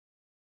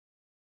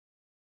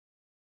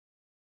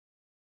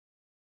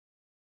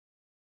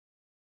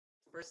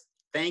First,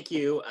 thank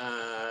you,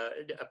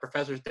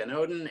 Professors Den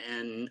Oden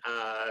and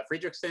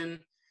Friedrichsen,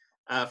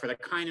 for the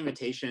kind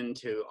invitation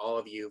to all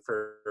of you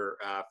for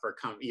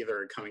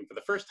either coming for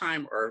the first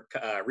time or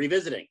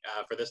revisiting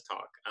for this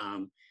talk.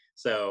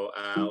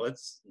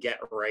 Let's get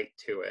right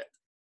to it.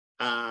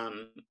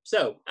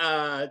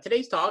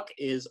 Today's talk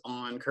is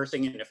on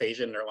cursing and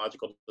aphasia and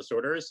neurological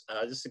disorders.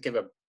 Just to give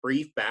a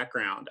brief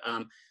background.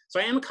 So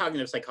I am a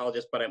cognitive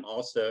psychologist, but I'm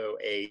also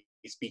a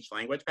speech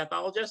language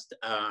pathologist.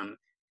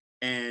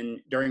 And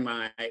during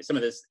some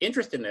of this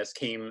interest in this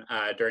came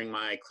during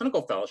my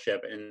clinical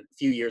fellowship and a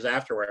few years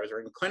after, where I was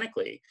working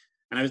clinically.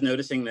 And I was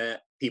noticing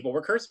that people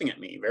were cursing at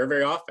me very,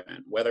 very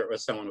often, whether it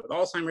was someone with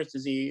Alzheimer's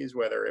disease,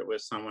 whether it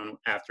was someone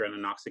after an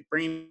anoxic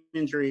brain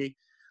injury,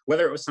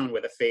 whether it was someone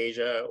with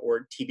aphasia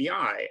or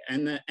TBI.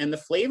 And the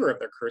flavor of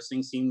their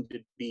cursing seemed to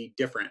be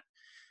different.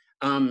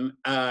 And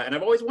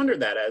I've always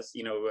wondered that as,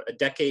 a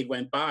decade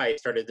went by, I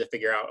started to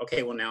figure out,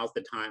 okay, well, now's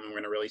the time I'm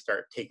going to really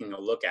start taking a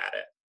look at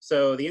it.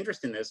 So the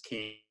interest in this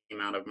came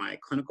out of my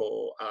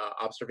clinical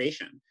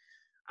observation.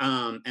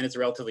 And it's a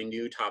relatively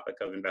new topic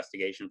of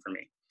investigation for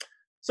me.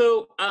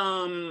 So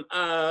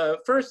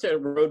first, a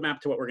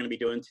roadmap to what we're going to be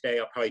doing today.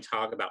 I'll probably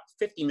talk about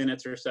 50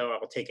 minutes or so. I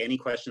will take any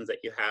questions that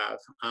you have.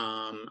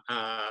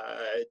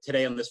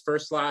 Today on this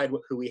first slide,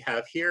 who we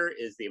have here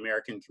is the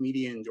American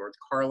comedian George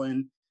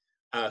Carlin,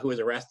 who was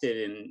arrested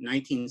in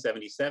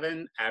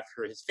 1977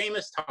 after his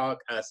famous talk,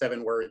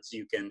 7 words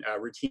you can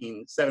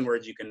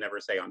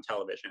never say on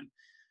television.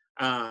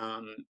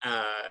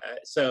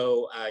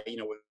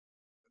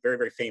 Very,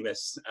 very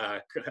famous,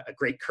 a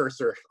great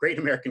cursor, great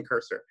American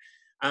cursor.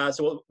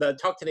 The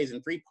talk today is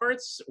in 3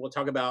 parts. We'll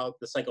talk about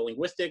the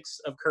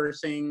psycholinguistics of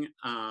cursing,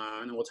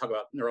 and then we'll talk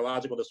about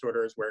neurological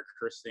disorders where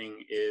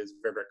cursing is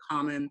very, very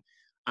common.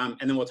 And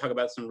then we'll talk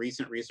about some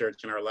recent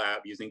research in our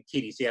lab using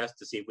TDCS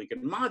to see if we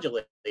can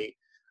modulate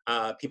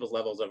people's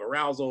levels of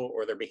arousal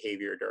or their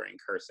behavior during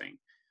cursing.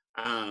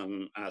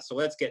 So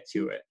let's get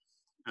to it.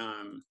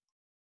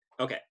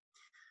 Okay.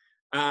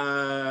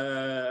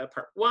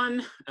 Part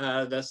 1,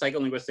 the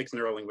psycholinguistics,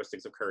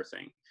 neurolinguistics of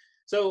cursing.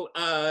 So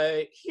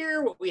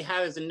here what we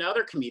have is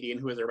another comedian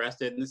who was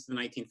arrested, and this is the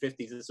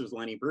 1950s. This was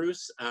Lenny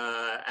Bruce,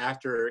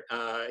 after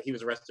he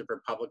was arrested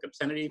for public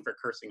obscenity for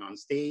cursing on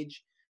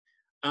stage.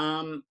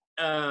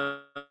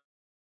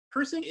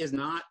 Cursing is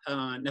not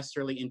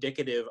necessarily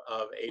indicative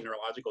of a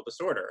neurological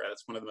disorder.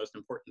 That's one of the most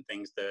important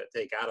things to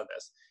take out of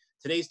this.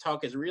 Today's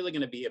talk is really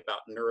going to be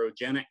about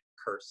neurogenic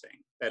cursing.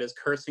 That is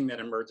cursing that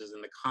emerges in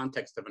the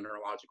context of a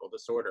neurological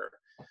disorder.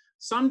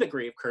 Some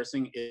degree of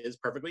cursing is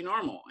perfectly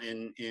normal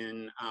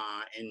in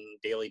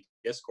daily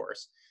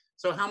discourse.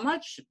 So how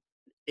much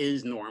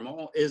is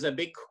normal is a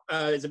big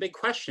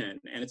question,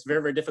 and it's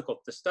very, very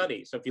difficult to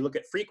study. So if you look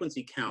at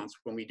frequency counts,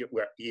 when we do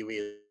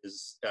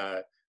as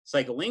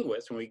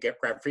psycholinguists, when we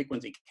grab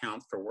frequency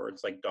counts for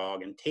words like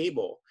dog and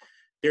table,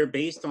 they're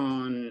based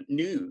on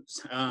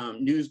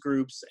news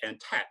groups and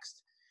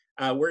text,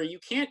 where you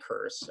can't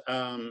curse.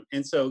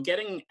 And so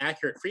getting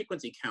accurate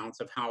frequency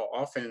counts of how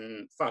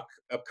often fuck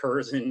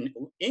occurs in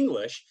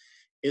English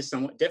is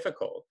somewhat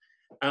difficult.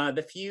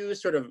 The few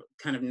sort of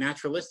kind of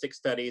naturalistic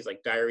studies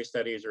like diary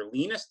studies or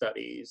Lena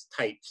studies,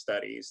 type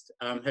studies,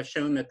 have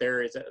shown that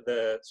there is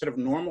the sort of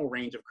normal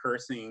range of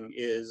cursing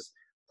is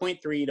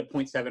 0.3 to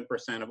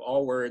 0.7% of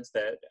all words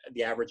that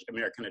the average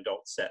American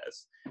adult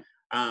says,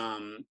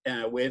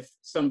 with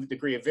some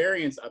degree of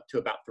variance up to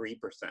about 3%.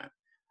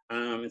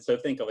 And so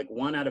think of like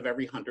 1 out of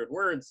every 100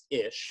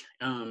 words-ish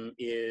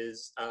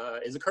is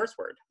a curse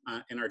word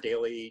in our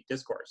daily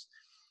discourse.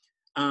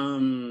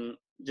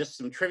 Just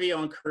some trivia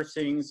on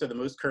cursing. So the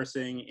most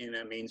cursing in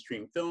a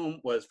mainstream film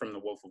was from The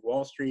Wolf of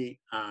Wall Street,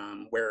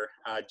 where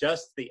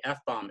just the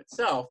F-bomb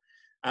itself,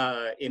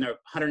 in a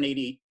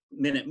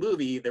 180-minute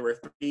movie, there were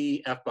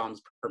 3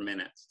 F-bombs per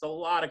minute. It's a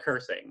lot of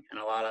cursing and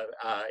a lot of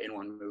in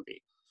one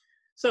movie.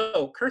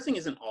 So cursing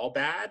isn't all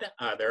bad.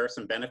 There are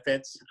some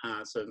benefits.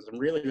 So some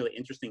really, really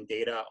interesting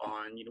data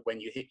on when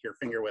you hit your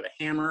finger with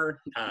a hammer,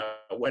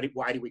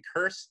 why do we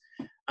curse?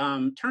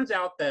 Turns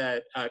out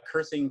that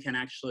cursing can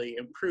actually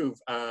improve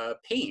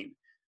pain.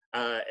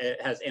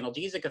 It has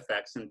analgesic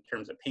effects in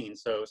terms of pain.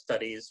 So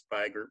studies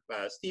by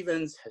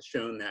Stevens has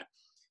shown that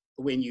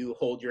when you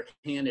hold your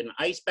hand in an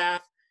ice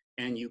bath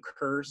and you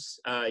curse,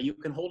 you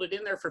can hold it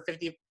in there for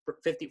 40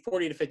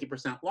 to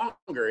 50%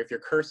 longer if you're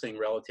cursing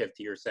relative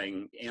to your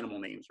saying animal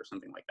names or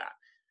something like that.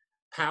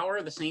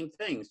 Power, the same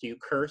things. You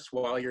curse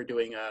while you're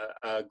doing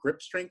a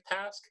grip strength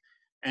task,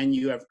 and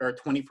you have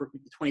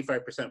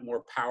 25%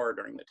 more power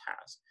during the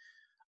task.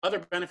 Other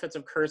benefits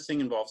of cursing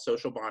involve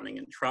social bonding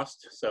and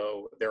trust.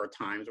 So there are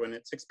times when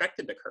it's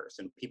expected to curse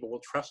and people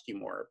will trust you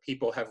more.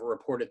 People have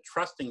reported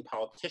trusting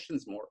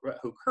politicians more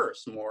who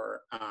curse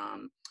more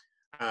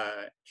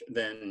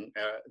than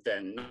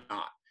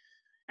not.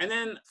 And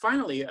then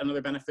finally,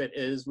 another benefit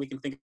is we can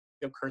think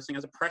of cursing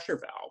as a pressure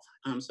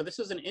valve. So this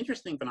is an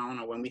interesting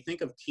phenomenon when we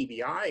think of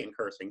TBI and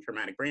cursing,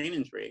 traumatic brain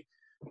injury.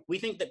 We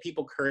think that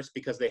people curse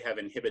because they have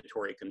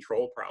inhibitory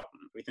control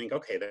problems. We think,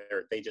 okay,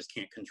 they just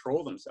can't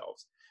control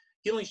themselves.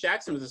 Hughlings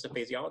Jackson was a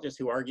aphasiologist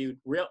who argued,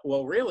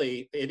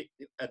 really,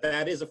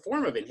 that is a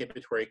form of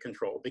inhibitory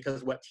control,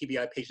 because what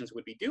TBI patients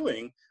would be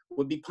doing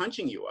would be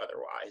punching you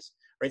otherwise,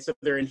 right? So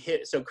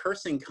so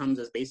cursing comes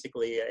as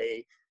basically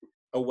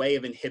a way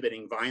of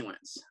inhibiting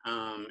violence,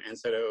 and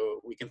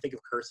so we can think of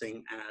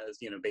cursing as,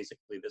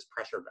 basically this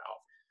pressure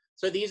valve.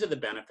 So these are the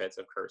benefits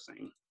of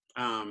cursing.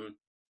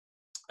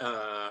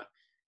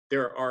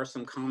 There are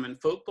some common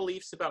folk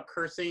beliefs about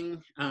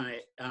cursing,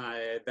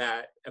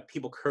 that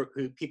people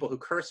who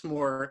curse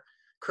more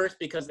curse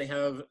because they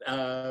have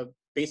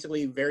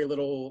basically very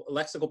little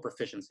lexical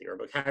proficiency or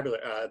vocabulary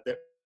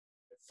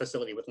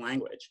facility with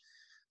language.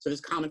 So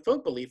this common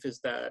folk belief is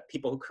that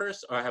people who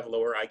curse have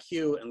lower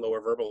IQ and lower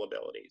verbal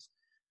abilities,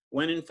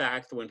 when in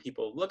fact, when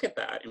people look at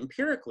that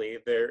empirically,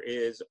 there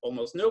is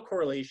almost no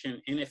correlation,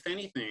 and if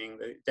anything,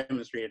 they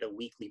demonstrated a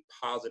weakly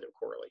positive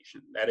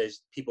correlation. That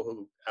is, people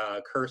who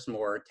curse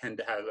more tend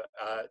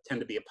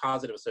to be a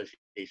positive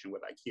association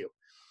with IQ.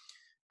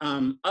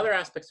 Other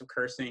aspects of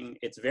cursing,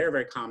 it's very,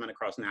 very common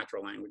across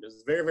natural languages.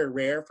 It's very, very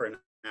rare for a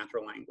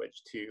natural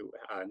language to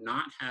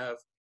not have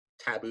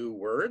taboo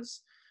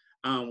words.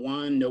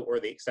 One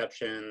noteworthy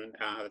exception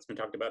that's been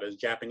talked about is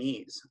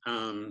Japanese.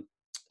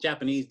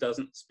 Japanese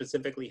doesn't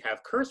specifically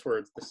have curse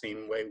words the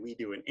same way we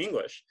do in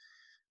English.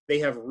 They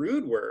have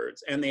rude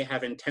words and they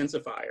have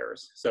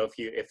intensifiers. So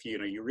if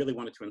you really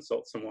wanted to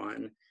insult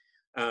someone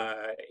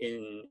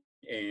in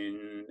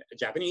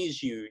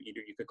Japanese, you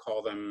could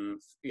call them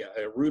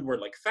a rude word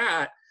like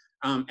fat,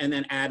 and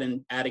then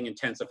adding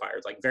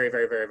intensifiers like very,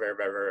 very, very, very,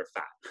 very, very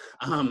fat.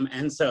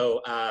 And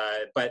so,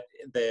 but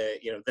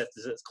that's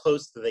as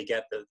close as they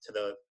get to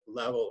the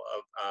level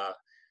of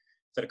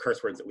sort of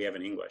curse words that we have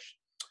in English.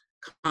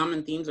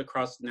 Common themes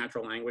across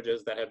natural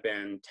languages that have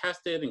been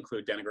tested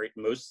include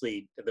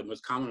mostly the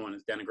most common one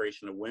is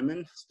denigration of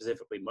women,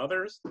 specifically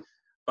mothers,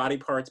 body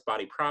parts,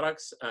 body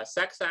products,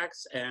 sex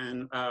acts,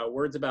 and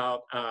words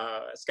about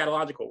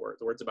scatological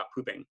words about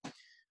pooping.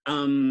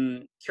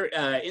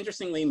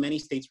 Interestingly, many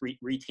states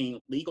retain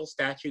legal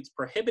statutes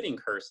prohibiting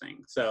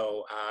cursing.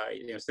 So,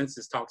 since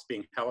this talk's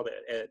being held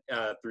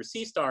through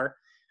CSTAR,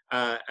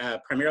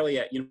 primarily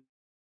at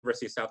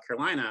University of South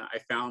Carolina, I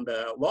found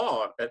a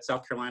law that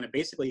South Carolina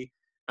basically,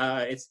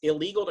 it's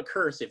illegal to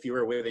curse if you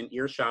are within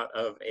earshot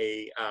of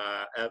a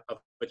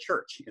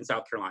church in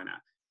South Carolina.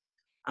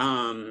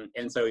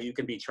 And so you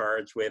can be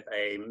charged with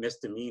a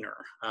misdemeanor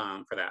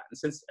for that. And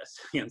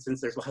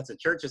since there's lots of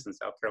churches in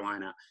South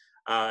Carolina,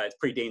 it's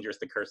pretty dangerous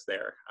to curse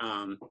there.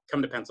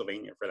 Come to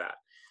Pennsylvania for that.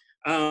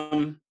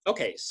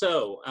 Okay,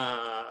 so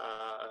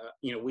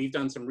we've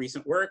done some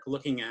recent work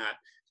looking at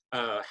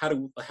how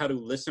do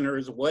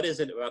listeners, what is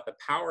it about the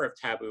power of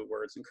taboo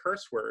words and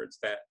curse words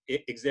that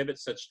it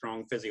exhibits such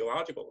strong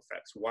physiological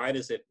effects? Why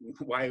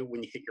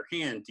when you hit your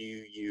hand do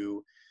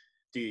you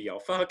yell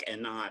fuck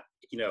and not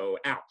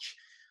ouch?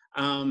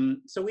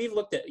 So we've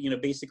looked at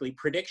basically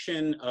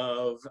prediction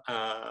of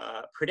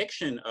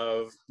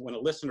when a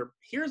listener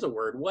hears a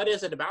word, what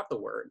is it about the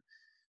word?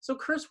 So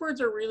curse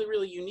words are really,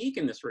 really unique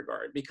in this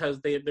regard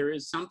because there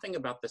is something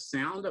about the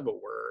sound of a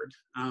word.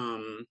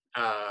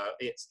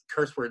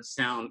 Curse words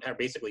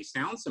basically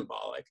sound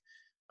symbolic.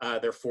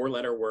 They're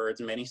 4-letter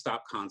words, many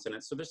stop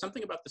consonants. So there's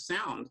something about the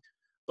sound,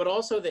 but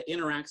also that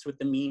interacts with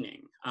the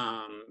meaning.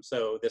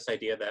 So this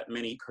idea that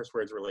many curse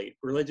words relate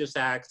religious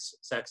acts,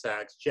 sex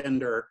acts,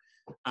 gender.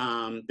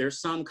 There's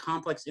some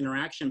complex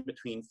interaction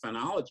between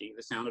phonology,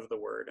 the sound of the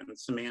word, and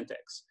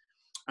semantics.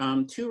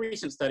 2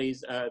 recent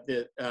studies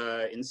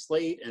in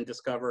Slate and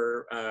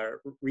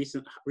Discover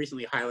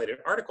recently highlighted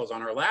articles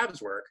on our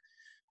lab's work.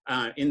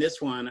 In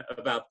this one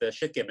about the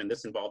shit gibbon,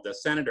 this involved a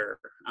senator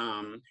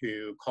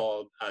who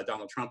called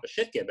Donald Trump a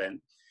shit gibbon.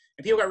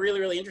 And people got really,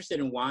 really interested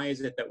in why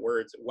is it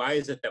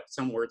that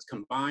some words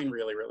combine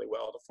really, really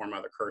well to form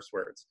other curse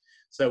words.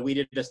 So we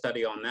did a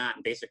study on that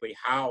and basically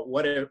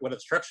what are the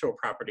structural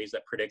properties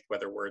that predict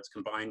whether words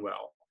combine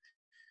well.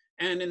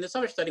 And in this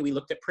other study, we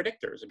looked at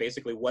predictors.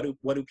 Basically, what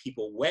do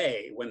people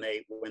weigh when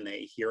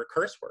they hear a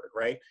curse word,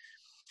 right?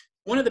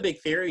 One of the big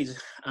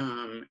theories,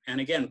 and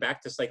again,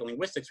 back to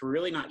psycholinguistics, we're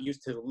really not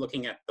used to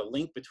looking at the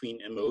link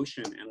between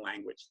emotion and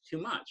language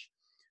too much.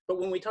 But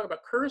when we talk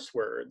about curse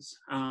words,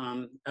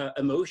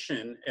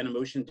 emotion and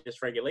emotion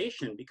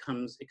dysregulation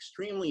becomes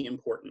extremely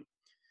important.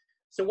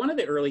 So one of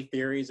the early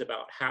theories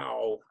about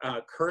how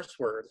curse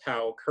words,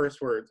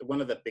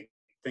 one of the big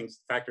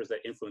factors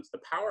that influence the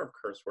power of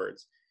curse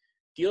words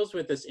deals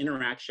with this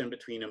interaction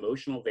between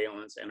emotional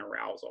valence and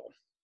arousal.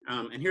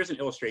 And here's an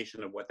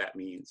illustration of what that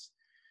means.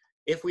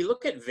 If we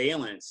look at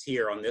valence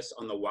here on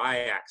the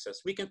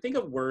y-axis, we can think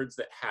of words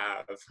that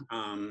have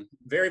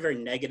very, very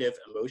negative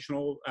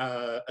emotional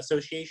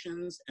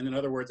associations, and then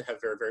other words that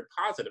have very, very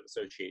positive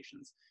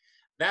associations.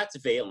 That's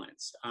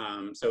valence.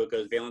 So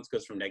valence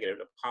goes from negative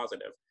to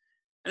positive.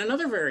 And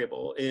another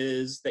variable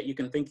is that you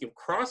can think of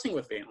crossing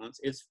with valence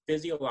is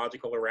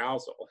physiological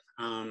arousal.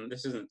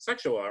 This isn't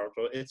sexual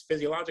arousal, it's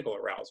physiological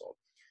arousal.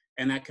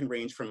 And that can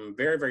range from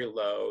very, very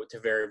low to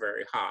very,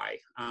 very high.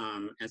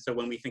 And so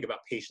when we think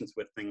about patients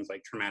with things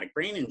like traumatic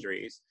brain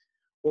injuries,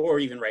 or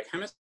even right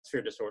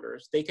hemisphere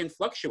disorders, they can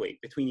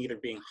fluctuate between either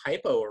being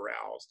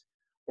hypo-aroused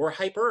or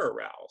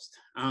hyper-aroused.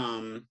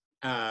 And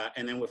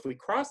then if we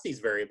cross these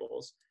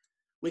variables,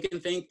 we can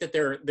think that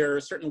there are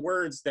certain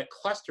words that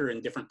cluster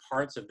in different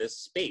parts of this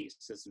space,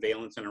 this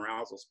valence and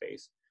arousal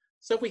space.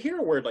 So if we hear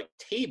a word like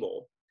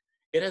table,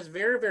 it has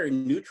very, very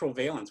neutral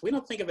valence. We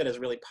don't think of it as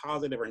really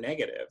positive or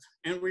negative.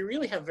 And we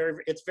really have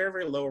it's very,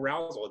 very low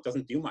arousal. It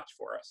doesn't do much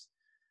for us.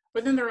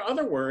 But then there are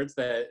other words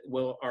that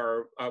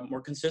are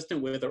more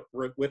consistent with a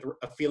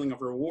feeling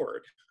of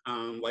reward,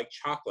 like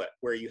chocolate,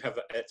 where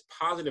it's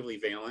positively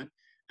valent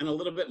and a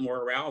little bit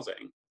more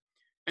arousing.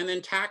 And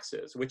then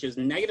taxes, which is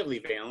negatively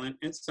valent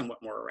and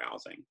somewhat more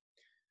arousing.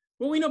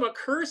 What we know about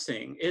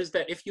cursing is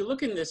that if you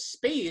look in this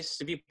space,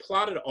 if you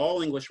plotted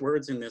all English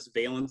words in this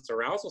valence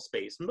arousal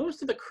space,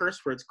 most of the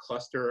curse words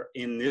cluster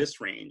in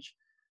this range.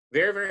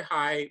 Very, very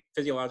high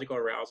physiological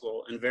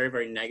arousal and very,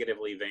 very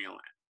negatively valent.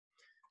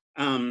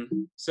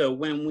 So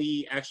when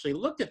we actually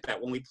looked at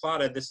that, when we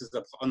plotted, this is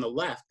on the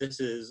left, this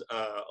is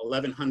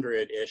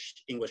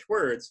 1,100-ish English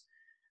words,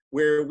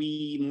 where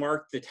we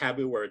mark the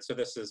taboo words. So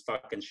this is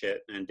fucking,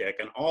 shit, and dick,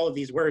 and all of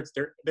these words,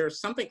 they're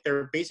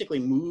basically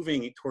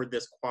moving toward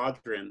this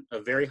quadrant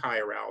of very high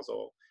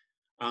arousal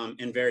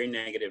and very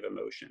negative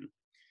emotion.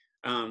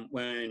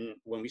 When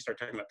we start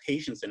talking about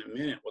patients in a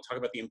minute, we'll talk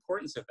about the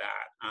importance of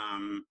that,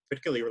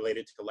 particularly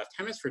related to left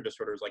hemisphere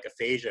disorders like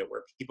aphasia,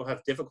 where people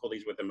have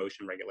difficulties with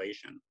emotion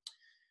regulation.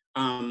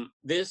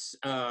 This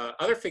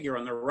other figure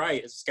on the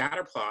right is a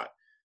scatter plot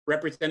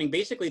representing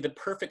basically the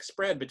perfect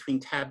spread between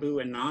taboo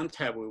and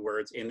non-taboo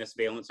words in this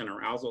valence and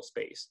arousal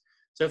space.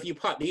 So if you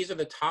plot, these are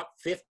the top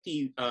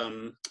 50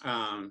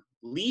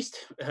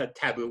 least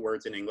taboo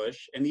words in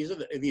English, and these are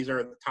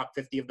the top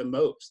 50 of the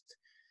most.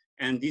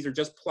 And these are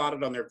just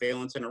plotted on their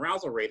valence and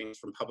arousal ratings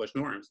from published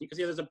norms. You can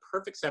see there's a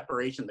perfect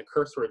separation. The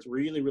curse words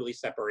really, really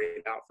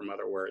separate out from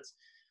other words.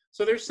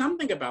 So there's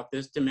something about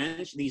these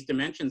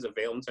dimensions of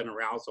valence and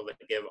arousal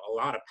that give a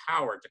lot of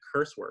power to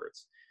curse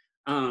words.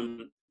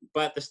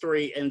 But the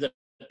story ends up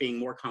being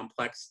more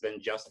complex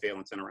than just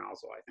valence and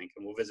arousal, I think,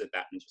 and we'll visit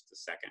that in just a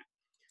second.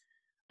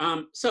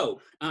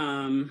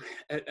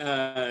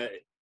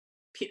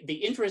 The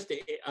interest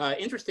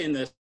in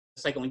the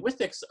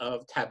psycholinguistics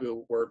of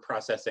taboo word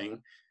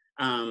processing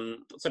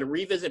sort of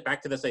revisit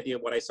back to this idea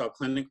of what I saw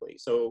clinically.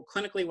 So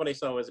clinically, what I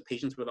saw was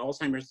patients with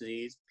Alzheimer's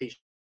disease,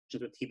 patients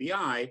with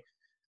TBI,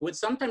 would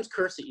sometimes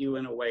curse at you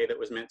in a way that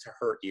was meant to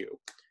hurt you.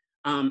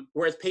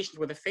 Whereas patients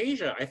with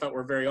aphasia, I thought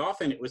were very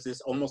often, it was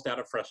this almost out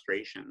of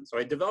frustration. So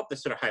I developed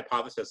this sort of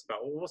hypothesis about,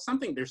 well,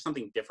 there's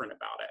something different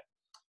about it.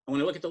 And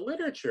when I look at the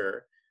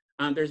literature,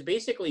 there's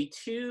basically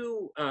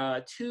two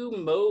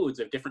modes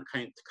of different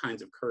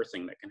kinds of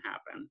cursing that can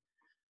happen.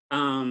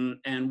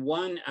 And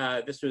one,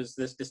 this was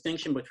this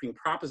distinction between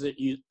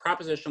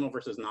propositional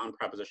versus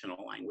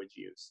non-propositional language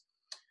use.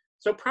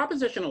 So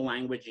propositional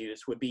language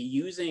use would be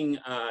using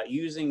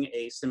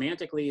a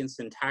semantically and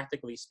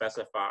syntactically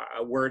specified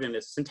a word in a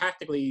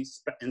semantically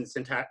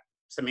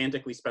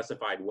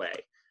specified way,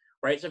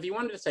 right? So if you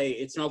wanted to say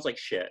it smells like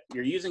shit,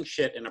 you're using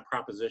shit in a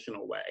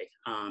propositional way.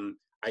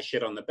 I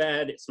shit on the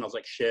bed, it smells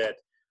like shit.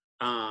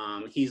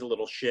 He's a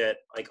little shit.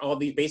 Like all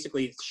these,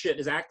 basically shit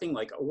is acting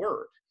like a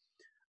word.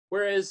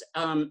 Whereas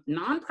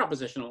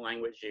non-propositional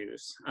language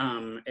use,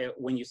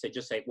 when you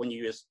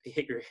just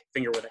hit your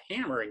finger with a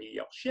hammer and you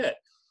yell shit,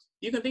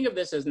 you can think of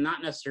this as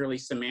not necessarily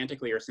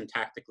semantically or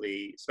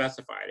syntactically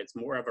specified. It's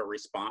more of a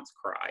response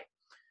cry.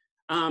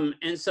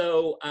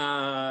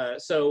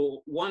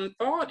 So one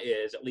thought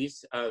is, at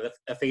least the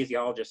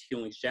aphasiologist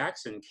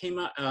Hewlings-Jackson came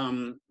up,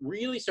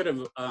 really sort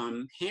of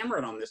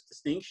hammered on this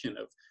distinction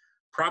of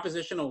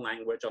propositional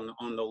language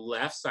on the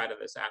left side of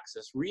this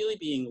axis really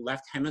being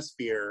left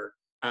hemisphere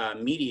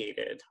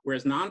mediated,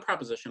 whereas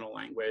non-propositional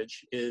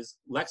language is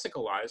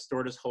lexicalized,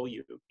 stored as whole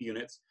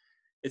units.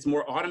 It's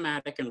more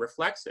automatic and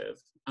reflexive,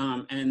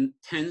 and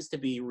tends to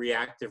be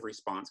reactive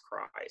response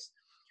cries.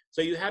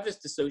 So you have this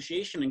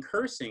dissociation and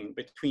cursing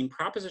between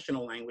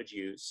propositional language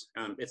use,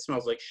 it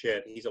smells like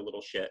shit, he's a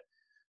little shit,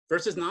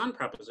 versus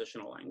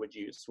non-propositional language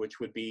use,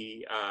 which would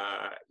be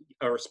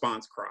a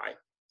response cry.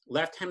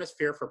 Left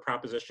hemisphere for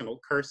propositional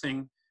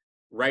cursing,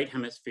 right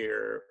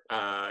hemisphere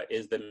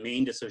is the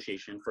main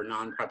dissociation for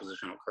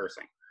non-propositional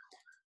cursing.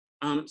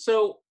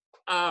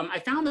 I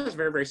found this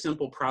very, very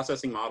simple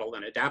processing model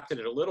and adapted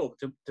it a little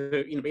to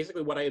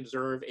basically what I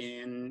observe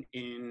in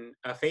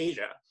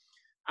aphasia.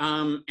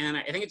 And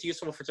I think it's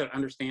useful for sort of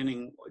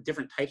understanding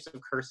different types of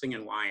cursing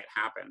and why it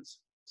happens.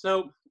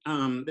 So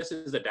this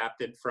is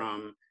adapted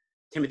from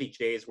Timothy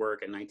Jay's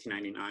work in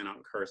 1999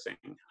 on cursing.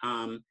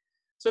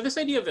 So this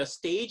idea of a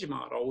stage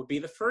model would be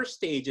the first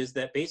stage is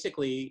that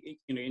basically,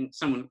 in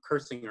someone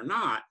cursing or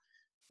not,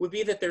 would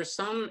be that there's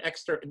some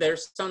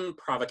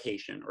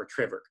provocation or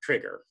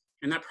trigger.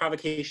 And that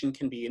provocation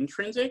can be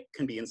intrinsic,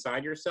 can be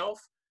inside yourself,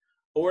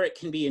 or it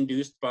can be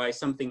induced by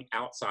something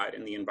outside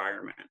in the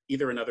environment,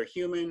 either another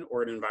human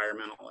or an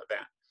environmental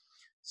event.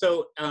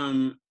 So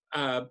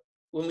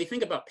when we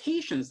think about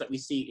patients that we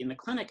see in the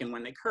clinic and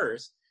when they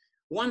curse,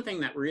 one thing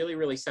that really,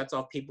 really sets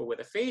off people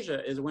with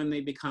aphasia is when they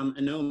become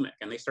anomic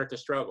and they start to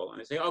struggle and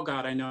they say, oh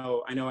God, I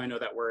know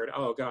that word.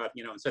 Oh God,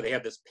 and so they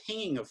have this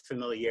ping of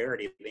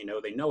familiarity. They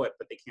know it,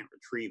 but they can't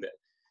retrieve it.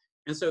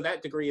 And so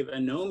that degree of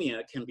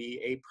anomia can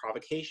be a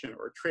provocation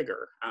or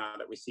trigger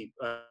that we see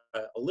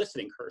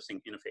eliciting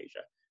cursing in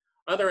aphasia.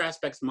 Other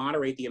aspects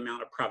moderate the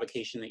amount of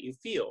provocation that you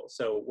feel.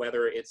 So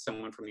whether it's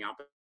someone from the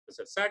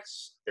opposite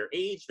sex, their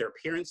age, their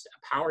appearance,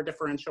 power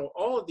differential,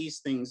 all of these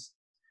things,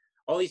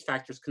 all these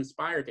factors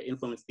conspire to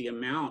influence the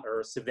amount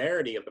or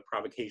severity of the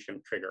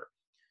provocation trigger.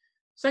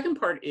 Second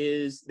part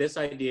is this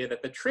idea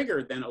that the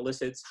trigger then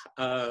elicits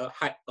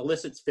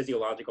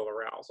physiological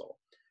arousal,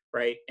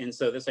 right? And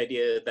so this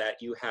idea that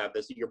you have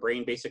this, your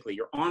brain basically,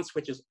 your on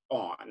switch is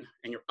on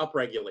and you're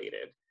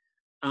upregulated.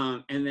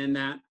 And then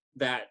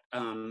that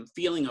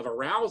feeling of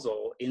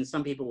arousal in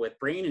some people with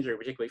brain injury,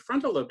 particularly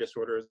frontal lobe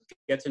disorders,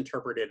 gets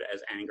interpreted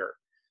as anger.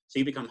 So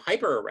you become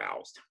hyper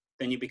aroused.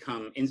 Then you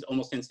become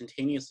almost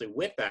instantaneously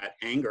with that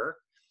anger.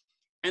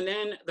 And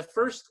then the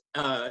first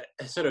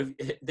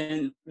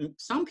then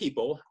some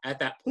people at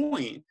that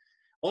point,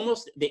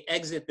 they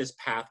exit this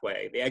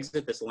pathway, they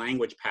exit this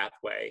language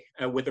pathway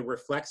with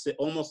a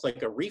almost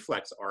like a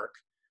reflex arc.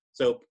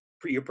 So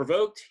you're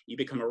provoked, you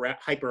become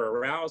hyper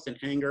aroused and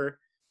anger,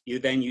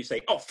 you say,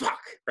 oh,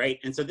 fuck, right?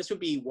 And so this would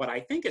be what I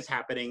think is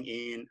happening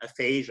in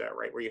aphasia,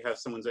 right? Where you have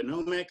someone's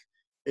anomic,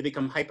 they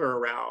become hyper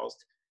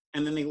aroused,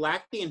 and then they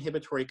lack the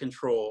inhibitory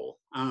control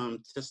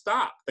to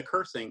stop the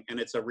cursing, and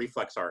it's a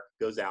reflex arc,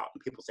 goes out,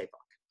 and people say, fuck.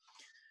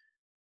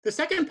 The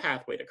second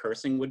pathway to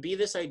cursing would be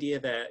this idea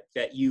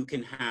that you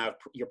can have,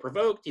 you're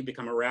provoked, you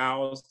become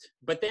aroused,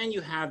 but then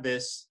you have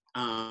this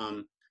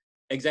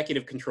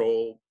executive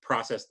control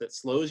process that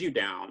slows you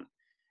down,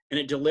 and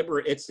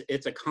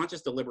it's a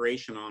conscious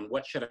deliberation on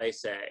what should I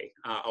say.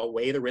 I'll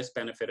weigh the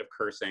risk-benefit of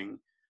cursing,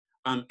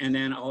 and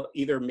then I'll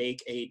either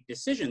make a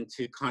decision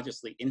to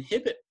consciously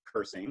inhibit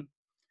cursing,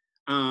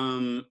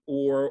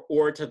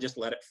 or to just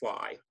let it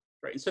fly,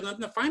 right? And so then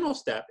the final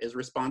step is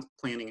response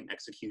planning and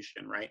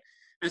execution, right?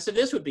 And so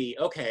this would be,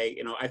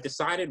 okay, I've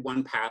decided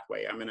one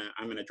pathway. I'm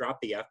gonna drop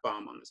the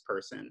F-bomb on this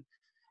person.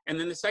 And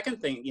then the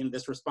second thing,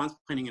 this response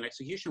planning and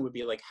execution would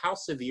be like, how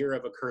severe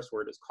of a curse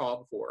word is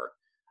called for?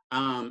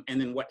 And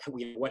then what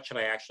should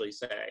I actually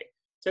say?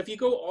 So if you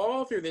go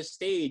all through this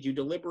stage, you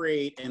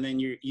deliberate, and then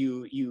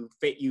you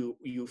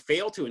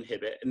fail to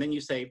inhibit, and then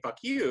you say, fuck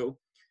you,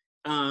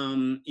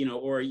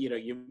 or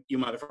you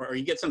motherfucker, or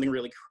you get something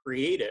really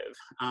creative,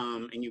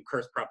 and you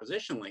curse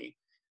propositionally.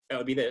 That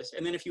would be this.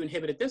 And then if you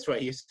inhibit it this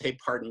way, you say,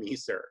 pardon me,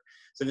 sir.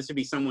 So this would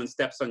be someone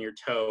steps on your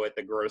toe at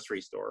the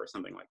grocery store or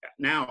something like that.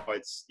 Now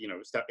it's,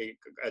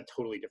 a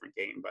totally different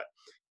game, but,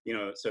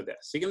 so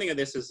you can think of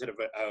this as sort of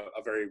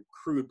a very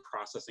crude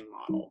processing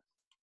model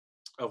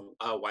of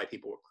why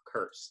people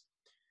curse.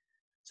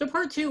 So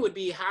part two would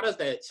be, how does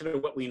that sort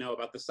of what we know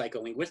about the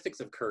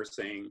psycholinguistics of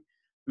cursing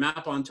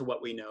map onto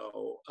what we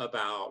know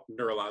about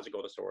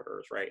neurological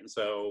disorders, right? And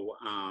so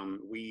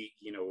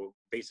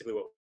basically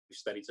what we've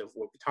studied, so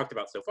what we talked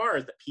about so far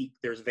is that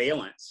there's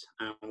valence.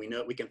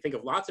 We can think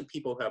of lots of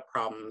people who have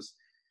problems,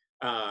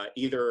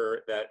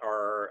 either that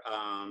are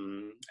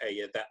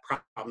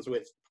problems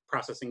with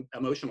processing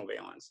emotional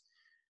valence,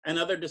 and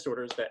other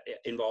disorders that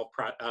involve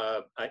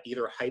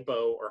either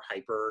hypo or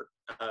hyper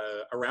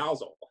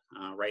arousal,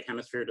 right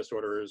hemisphere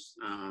disorders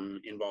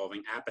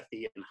involving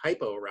apathy and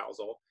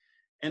hypoarousal,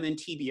 and then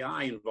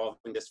TBI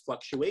involving this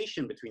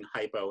fluctuation between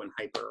hypo and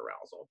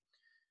hyperarousal.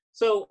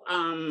 So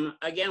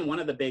again, one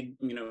of the big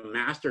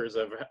masters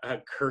of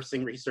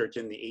cursing research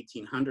in the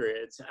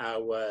 1800s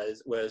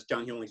was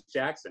John Hewlings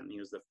Jackson. He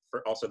was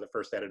also the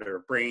first editor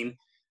of Brain.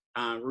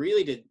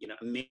 Really did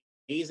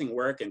amazing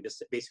work in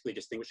basically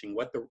distinguishing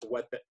what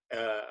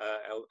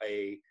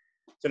a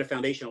sort of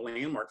foundational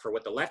landmark for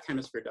what the left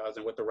hemisphere does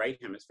and what the right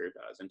hemisphere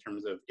does in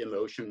terms of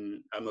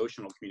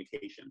emotional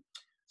communication.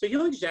 So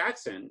Hewlings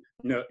Jackson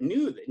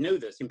knew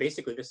this, and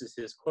basically this is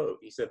his quote.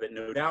 He said that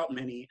no doubt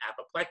many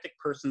apoplectic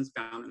persons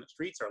found in the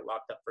streets are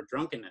locked up for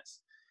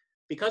drunkenness,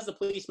 because the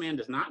policeman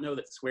does not know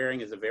that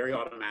swearing is a very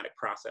automatic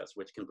process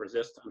which can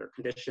persist under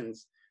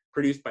conditions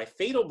produced by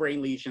fatal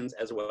brain lesions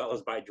as well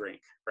as by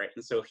drink, right?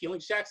 And so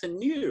Hewlings Jackson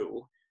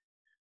knew,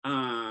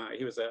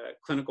 he was a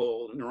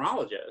clinical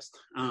neurologist,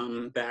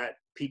 that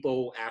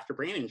people after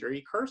brain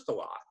injury cursed a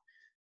lot.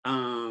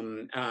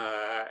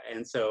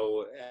 And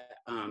so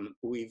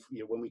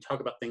when we talk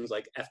about things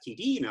like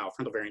FTD now,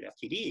 frontal variant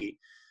FTD,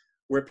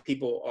 where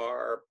people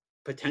are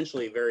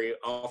potentially very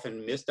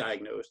often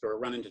misdiagnosed or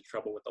run into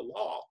trouble with the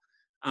law,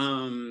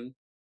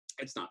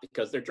 it's not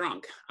because they're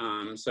drunk.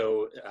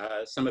 So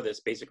some of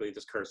this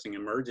cursing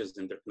emerges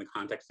in the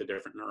context of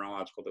different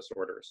neurological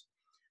disorders.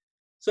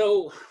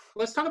 So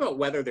let's talk about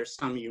whether there's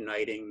some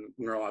uniting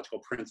neurological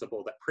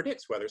principle that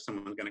predicts whether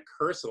someone's going to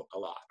curse a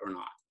lot or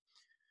not.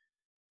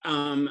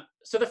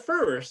 So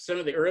some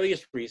of the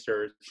earliest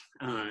research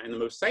and the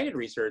most cited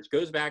research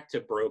goes back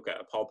to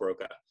Paul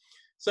Broca.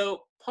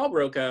 So Paul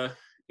Broca,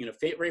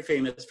 very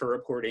famous for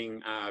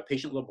reporting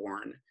patient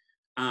LeBorn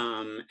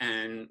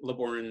and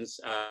LeBorn's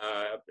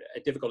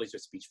difficulties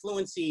with speech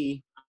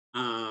fluency,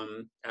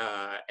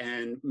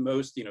 and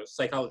most,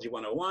 Psychology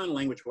 101,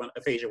 Language 1,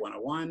 Aphasia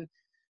 101,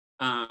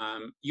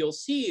 you'll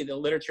see the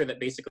literature that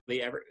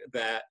basically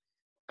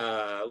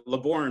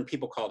LeBorn,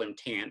 people called him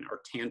Tan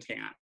or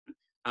Tantan.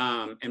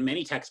 And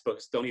many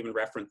textbooks don't even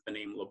reference the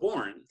name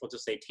LeBorn. They'll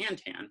just say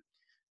Tantan,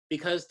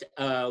 because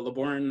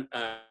LeBorn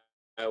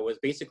was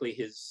basically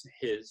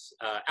his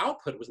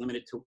output was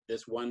limited to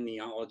this one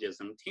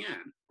neologism,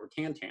 tan or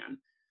Tantan.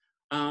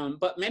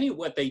 But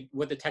what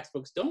the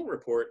textbooks don't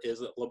report is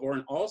that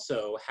LeBorn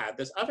also had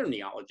this other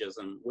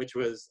neologism, which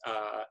was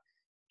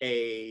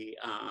a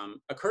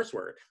curse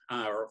word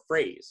or a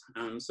phrase.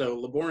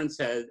 So LeBorn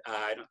said,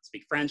 I don't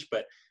speak French,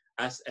 but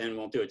and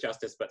won't do it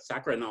justice, but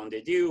sacre nom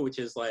de Dieu, which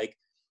is like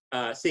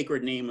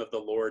sacred name of the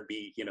Lord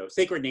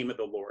sacred name of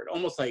the Lord,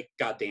 almost like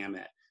God damn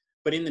it.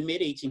 But in the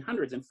mid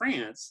 1800s in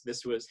France,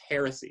 this was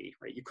heresy,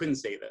 right? You couldn't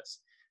say this.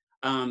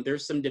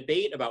 There's some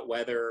debate about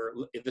whether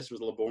if this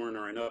was LeBorn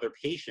or another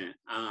patient,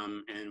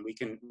 and we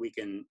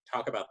can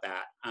talk about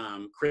that.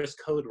 Chris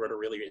Code wrote a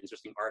really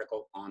interesting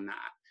article on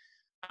that.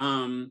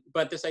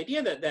 But this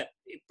idea that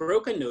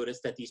Broca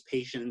noticed that these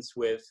patients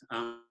with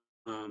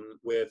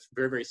very,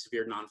 very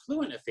severe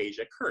non-fluent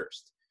aphasia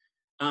cursed.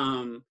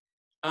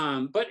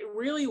 But it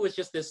really was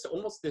just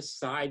almost this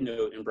side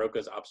note in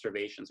Broca's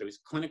observation. So he's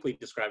clinically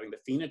describing the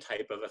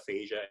phenotype of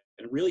aphasia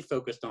and really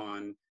focused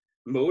on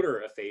motor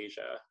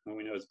aphasia, when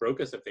we know it's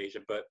Broca's aphasia,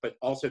 but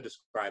also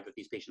described that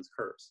these patients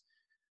curse.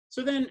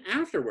 So then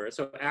afterwards,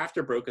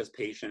 after Broca's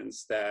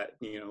patients that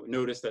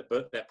noticed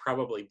that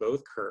probably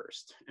both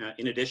cursed,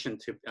 in addition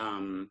to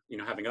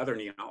having other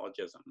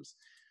neologisms,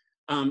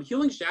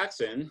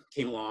 Hewlings-Jackson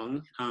came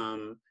along,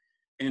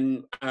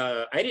 and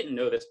I didn't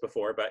know this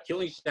before, but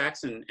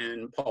Hewlings-Jackson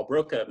and Paul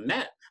Broca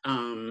met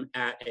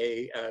at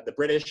the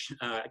British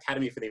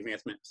Academy for the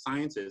Advancement of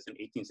Sciences in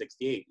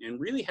 1868, and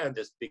really had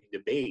this big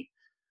debate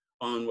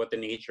on what the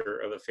nature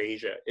of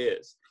aphasia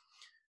is.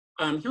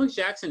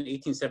 Hewlings-Jackson in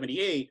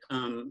 1878,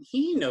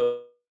 he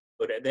noted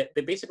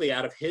that basically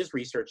out of his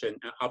research and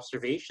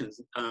observations,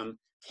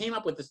 came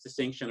up with this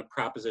distinction of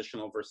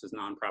propositional versus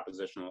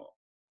non-propositional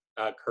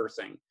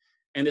cursing.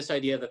 And this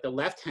idea that the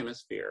left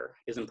hemisphere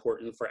is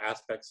important for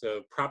aspects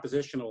of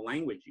propositional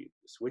language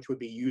use, which would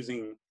be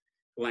using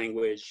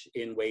language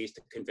in ways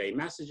to convey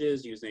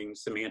messages, using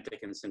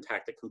semantic and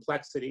syntactic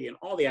complexity, and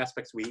all the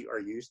aspects we are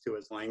used to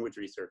as language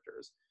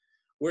researchers.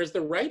 Whereas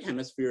the right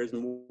hemisphere is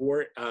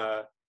more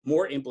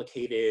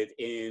implicated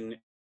in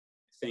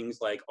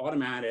things like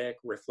automatic,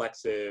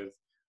 reflexive,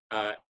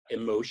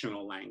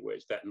 emotional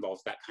language that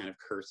involves that kind of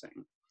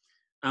cursing.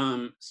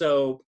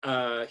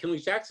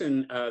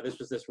 Hewlings-Jackson, this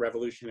was this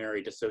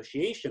revolutionary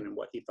dissociation in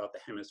what he thought the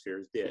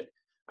hemispheres did.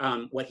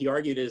 What he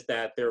argued is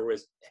that there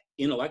was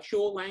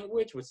intellectual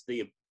language, which is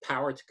the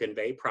power to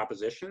convey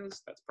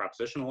propositions, that's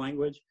propositional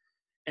language,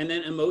 and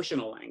then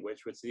emotional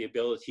language, which is the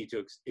ability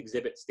to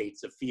exhibit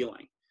states of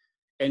feeling.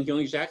 And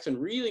Hewlings-Jackson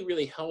really,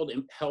 really held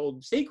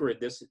sacred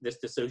this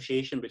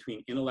dissociation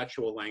between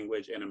intellectual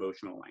language and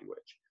emotional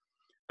language.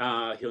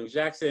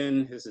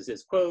 Hewlings-Jackson, this is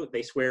his quote,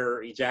 "They swear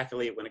or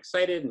ejaculate when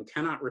excited and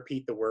cannot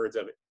repeat the words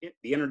of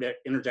the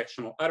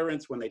interjectional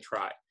utterance when they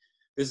try."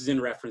 This is in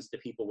reference to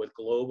people with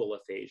global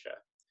aphasia.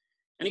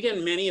 And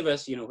again, many of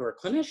us, who are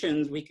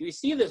clinicians, we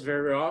see this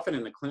very often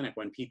in the clinic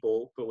when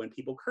people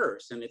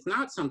curse, and it's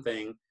not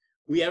something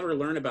we ever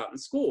learn about in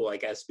school,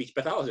 like as speech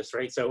pathologists,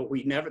 right? So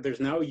there's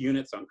no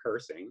units on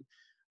cursing.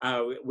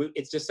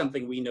 It's just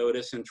something we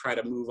notice and try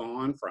to move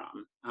on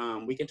from.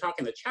 We can talk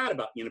in the chat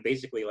about,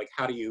 basically like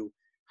how do you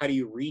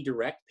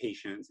redirect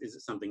patients? Is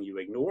it something you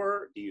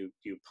ignore? Do you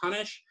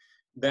punish?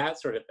 That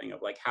sort of thing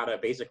of like how to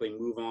basically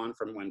move on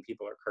from when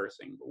people are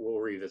cursing. But we'll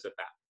revisit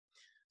that.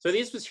 So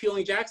this was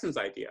Hewlings-Jackson's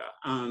idea,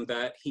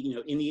 that he,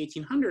 in the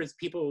 1800s,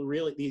 people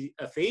really, the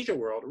aphasia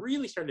world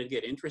really started to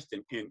get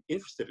interested in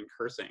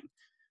cursing.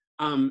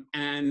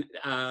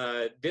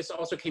 This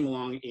also came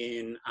along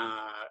in,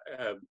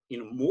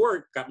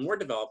 got more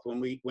developed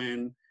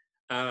when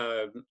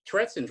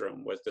Tourette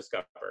Syndrome was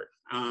discovered.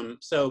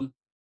 So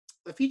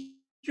the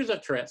features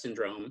of Tourette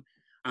Syndrome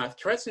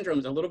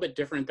is a little bit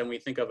different than we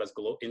think of as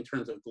in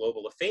terms of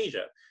global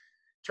aphasia.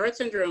 Tourette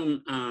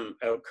Syndrome,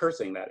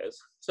 cursing that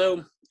is.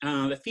 So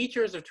the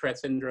features of Tourette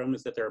Syndrome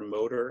is that there are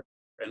motor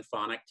and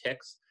phonic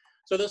tics.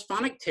 So those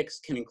phonic tics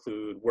can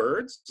include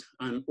words,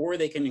 or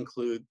they can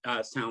include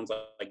sounds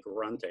like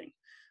grunting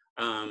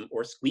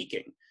or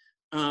squeaking.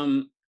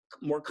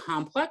 More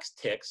complex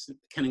tics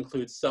can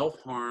include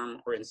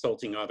self-harm or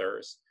insulting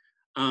others.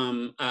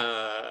 And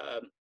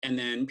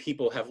then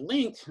people have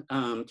linked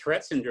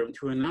Tourette syndrome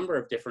to a number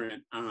of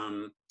different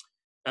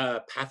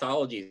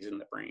pathologies in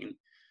the brain.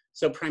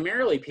 So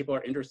primarily people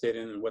are interested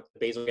in what the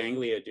basal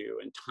ganglia do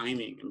and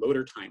timing and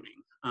motor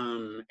timing.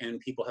 And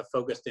people have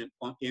focused in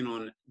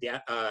on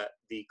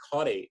the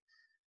caudate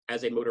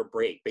as a motor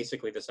brake,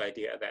 basically this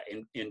idea that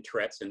in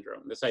Tourette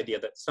syndrome, this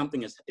idea that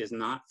something is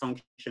not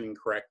functioning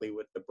correctly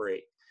with the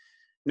brake.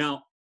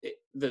 Now,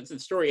 the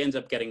story ends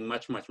up getting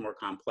much, much more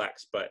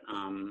complex, but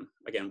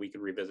again, we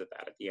could revisit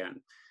that at the end.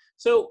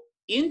 So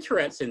In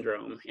Tourette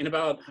syndrome, in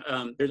about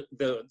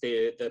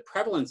the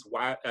prevalence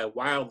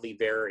wildly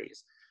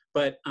varies,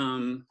 but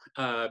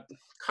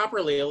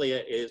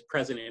coprolalia is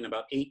present in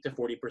about 8 to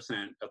 40%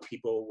 of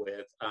people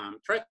with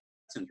Tourette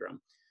syndrome.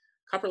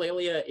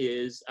 Coprolalia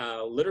is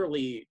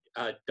literally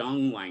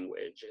dung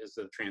language is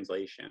the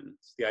translation.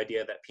 It's the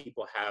idea that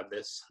people have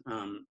this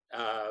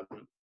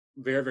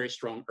very, very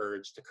strong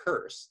urge to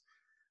curse.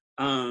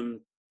 And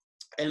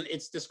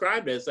it's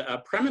described as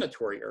a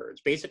premonitory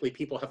urge. Basically,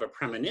 people have a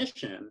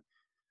premonition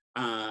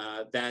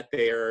that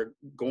they're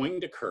going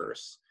to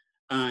curse.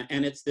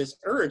 And it's this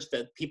urge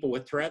that people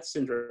with Tourette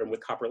syndrome with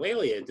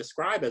coprolalia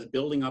describe as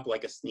building up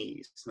like a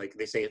sneeze. Like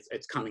they say,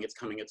 it's coming, it's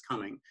coming, it's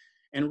coming,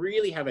 and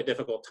really have a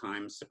difficult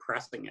time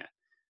suppressing it.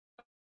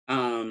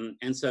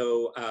 And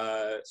so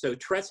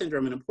Tourette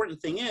syndrome, an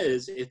important thing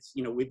is, it's,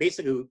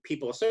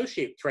 people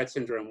associate Tourette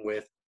syndrome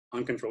with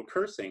uncontrolled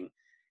cursing.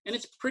 And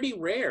it's pretty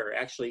rare,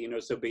 actually,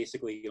 so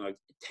basically,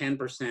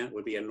 10%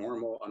 would be a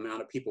normal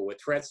amount of people with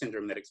Tourette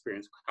syndrome that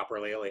experience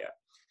coprolalia.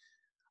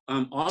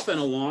 Often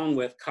along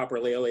with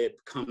coprolalia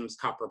comes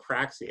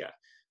copropraxia.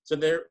 So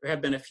there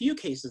have been a few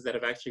cases that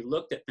have actually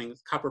looked at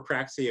things.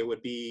 Copropraxia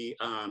would be,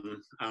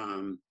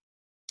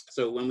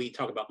 so when we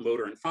talk about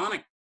motor and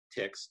phonic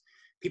tics,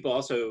 people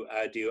also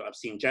do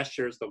obscene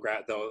gestures.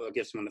 They'll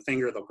give someone the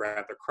finger, they'll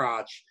grab their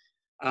crotch.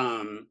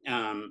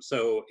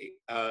 So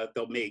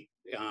they'll make,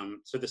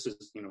 so this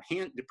is,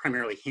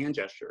 primarily hand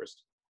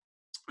gestures.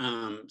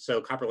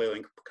 So coprolalia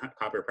and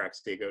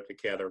copropraxia go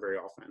together very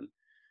often.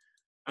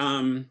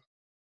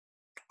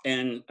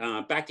 And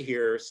back to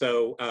here,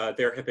 so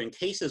there have been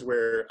cases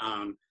where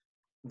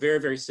very,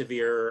 very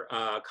severe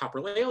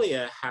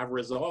coprolalia have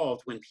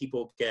resolved when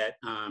people get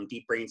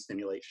deep brain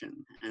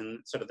stimulation, and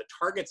sort of the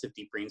targets of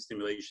deep brain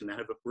stimulation that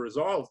have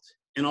resolved,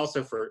 and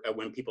also for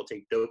when people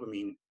take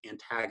dopamine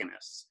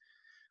antagonists.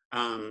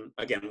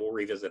 Again, we'll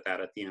revisit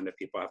that at the end if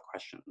people have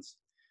questions.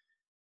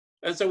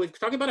 And so we've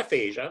talked about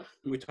aphasia,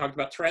 we talked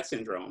about Tourette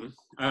syndrome.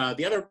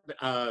 The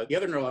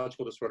other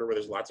neurological disorder where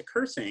there's lots of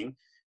cursing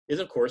is,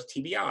 of course,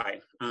 TBI.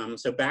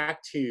 So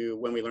back to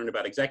when we learned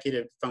about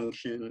executive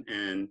function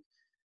and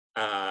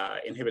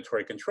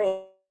inhibitory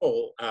control,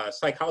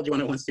 Psychology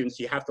 101 students,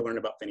 you have to learn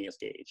about Phineas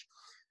Gage.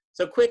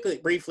 So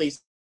briefly,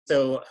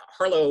 so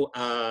Harlow,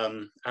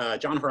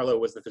 John Harlow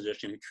was the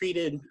physician who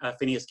treated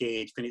Phineas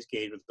Gage. Phineas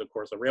Gage was, of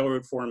course, a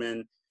railroad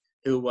foreman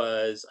who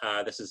was,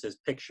 this is his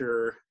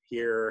picture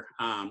here,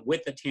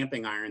 with the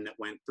tamping iron that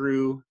went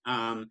through.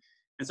 And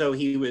so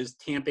he was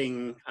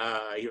tamping,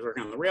 he was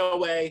working on the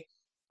railway.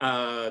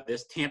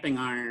 This tamping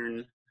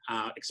iron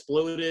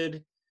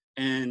exploded,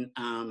 and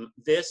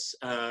this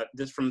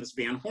from this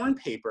Van Horn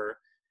paper,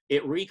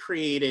 it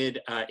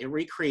recreated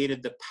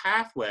the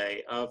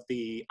pathway of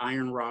the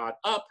iron rod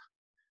up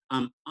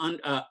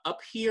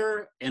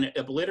here, and it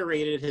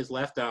obliterated his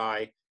left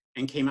eye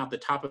and came out the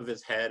top of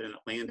his head, and it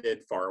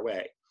landed far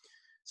away.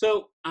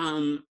 So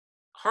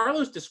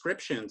Harlow's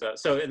descriptions.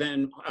 So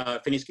then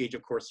Phineas Gage,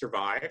 of course,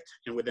 survived,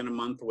 and within a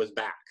month was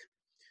back.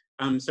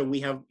 So we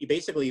have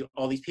basically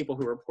all these people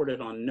who reported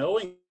on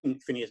knowing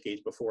Phineas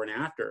Gage before and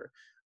after.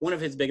 One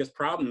of his biggest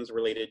problems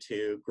related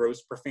to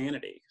gross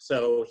profanity.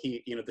 So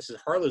this is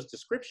Harlow's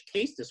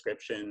case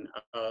description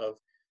of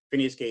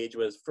Phineas Gage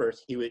was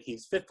first,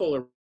 he's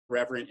fitful,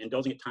 irreverent,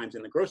 indulging at times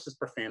in the grossest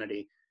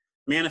profanity,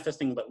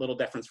 manifesting but little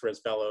deference for his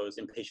fellows,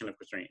 impatient of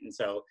restraint. And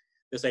so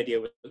this idea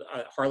was,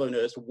 Harlow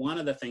noticed one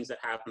of the things that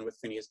happened with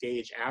Phineas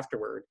Gage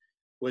afterward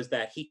was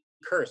that he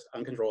cursed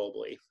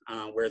uncontrollably,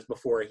 whereas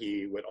before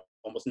he would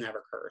almost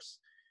never curse.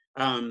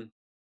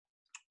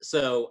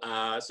 So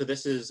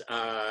this is,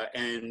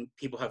 and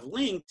people have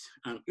linked,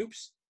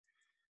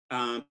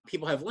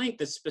 people have linked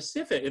the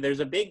specific, there's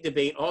a big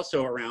debate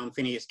also around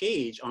Phineas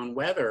Gage on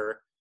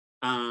whether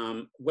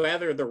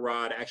the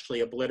rod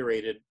actually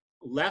obliterated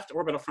left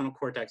orbital frontal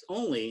cortex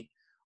only,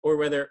 or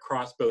whether it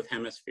crossed both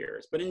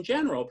hemispheres. But in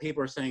general,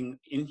 people are saying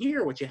in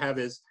here, what you have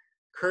is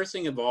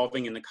cursing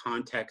evolving in the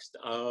context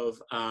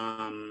of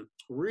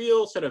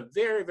real sort of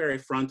very, very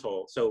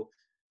frontal. So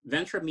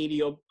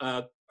ventromedial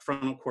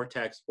frontal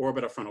cortex,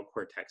 orbital frontal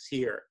cortex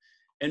here,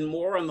 and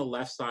more on the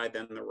left side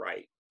than the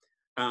right.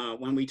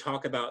 When we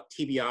talk about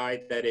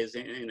TBI, that is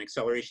in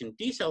acceleration,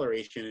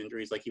 deceleration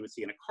injuries like you would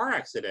see in a car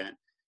accident,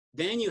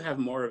 then you have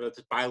more of a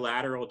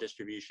bilateral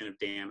distribution of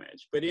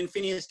damage. But in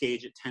Phineas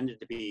Gage, it tended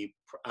to be,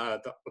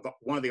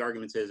 one of the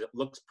arguments is it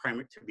looks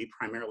to be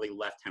primarily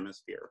left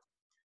hemisphere.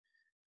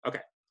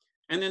 Okay,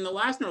 and then the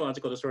last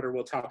neurological disorder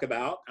we'll talk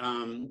about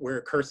where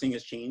cursing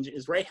is changed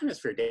is right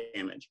hemisphere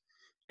damage.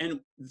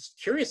 And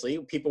curiously,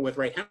 people with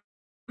right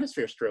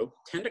hemisphere stroke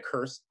tend to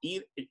curse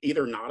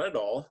either not at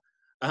all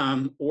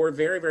or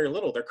very, very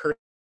little. Their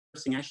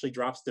cursing actually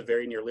drops to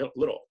very near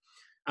little.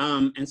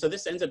 And so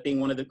this ends up being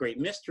one of the great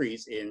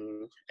mysteries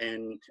in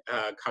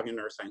cognitive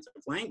neuroscience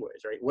of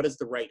language, right? What does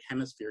the right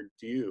hemisphere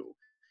do?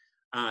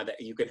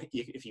 That you could,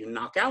 if you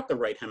knock out the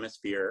right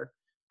hemisphere,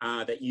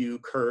 that you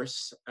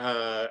curse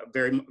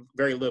very,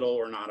 very little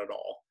or not at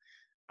all.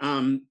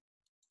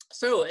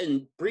 So,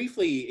 and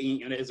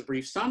briefly, as a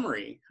brief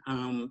summary,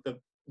 the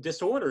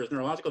disorders,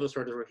 neurological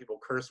disorders where people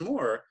curse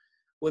more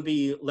would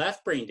be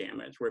left brain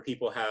damage, where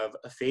people have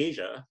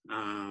aphasia,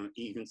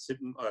 even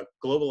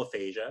global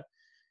aphasia,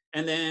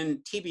 and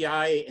then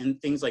TBI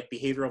and things like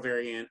behavioral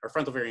variant or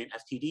frontal variant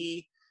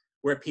FTD,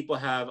 where people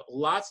have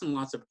lots and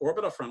lots of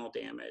orbital frontal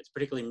damage,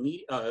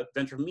 particularly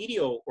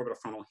ventromedial orbital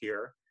frontal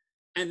here.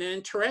 And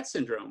then Tourette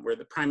syndrome, where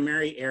the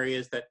primary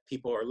areas that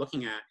people are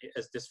looking at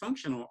as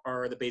dysfunctional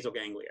are the basal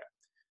ganglia,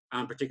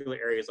 particular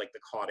areas like the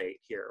caudate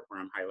here, where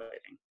I'm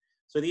highlighting.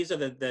 So these are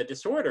the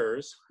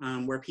disorders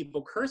where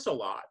people curse a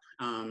lot,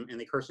 and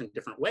they curse in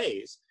different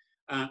ways.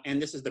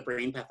 And this is the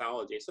brain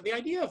pathology. So the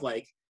idea of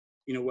like,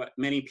 you know, what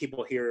many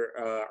people here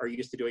are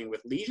used to doing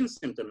with lesion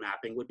symptom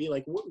mapping would be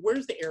like,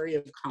 where's the area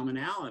of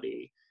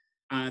commonality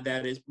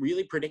that is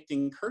really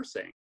predicting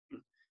cursing?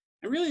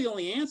 And really the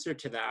only answer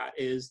to that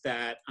is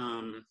that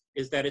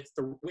it's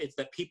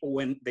that people,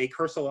 when they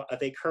curse a lot,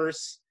 they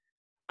curse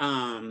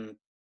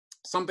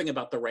something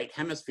about the right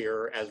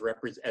hemisphere as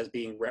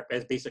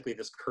basically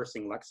this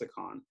cursing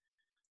lexicon.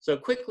 So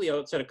quickly,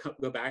 I'll sort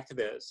of go back to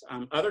this.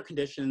 Other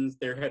conditions,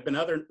 there have been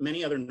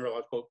many other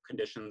neurological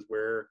conditions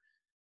where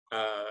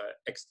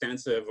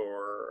extensive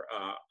or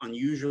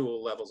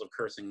unusual levels of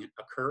cursing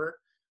occur.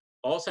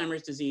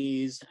 Alzheimer's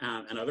disease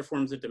and other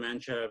forms of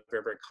dementia,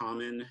 very, very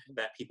common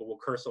that people will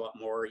curse a lot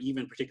more,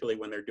 even particularly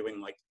when they're doing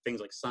like things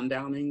like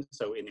sundowning.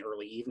 So in the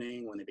early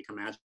evening when they become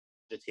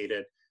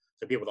agitated,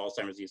 so people with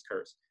Alzheimer's disease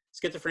curse.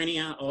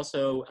 Schizophrenia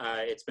also,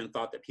 it's been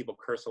thought that people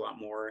curse a lot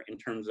more in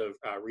terms of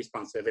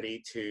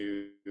responsivity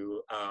to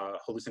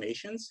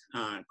hallucinations,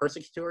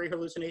 persecutory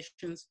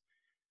hallucinations.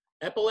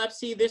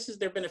 Epilepsy, there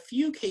have been a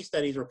few case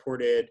studies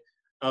reported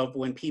of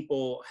when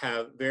people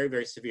have very,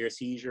 very severe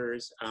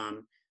seizures.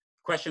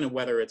 Question of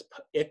whether it's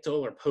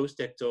ictal or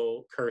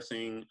post-ictal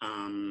cursing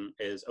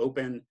is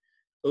open.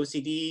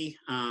 OCD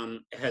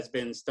has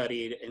been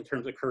studied in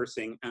terms of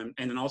cursing, and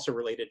then also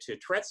related to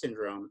Tourette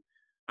syndrome,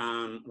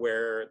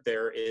 where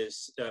there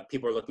is,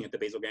 people are looking at the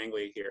basal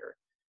ganglia here.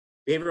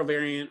 Behavioral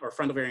variant or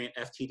frontal variant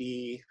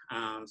FTD,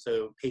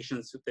 so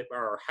patients that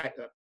are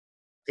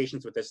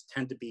patients with this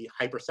tend to be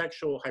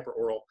hypersexual,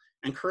 hyperoral,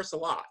 and curse a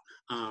lot.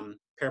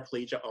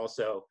 Paraplegia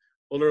also,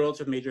 older adults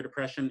with major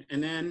depression,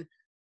 and then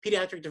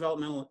pediatric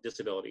developmental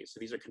disabilities. So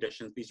these are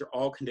conditions, these are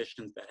all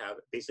conditions that have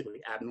basically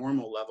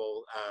abnormal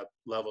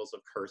levels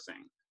of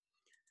cursing.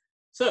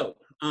 So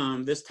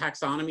this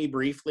taxonomy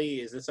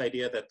briefly is this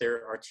idea that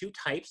there are two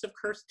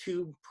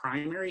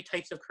primary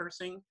types of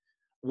cursing.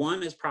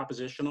 One is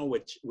propositional,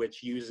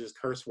 which uses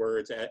curse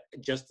words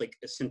just like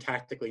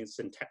syntactically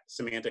and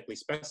semantically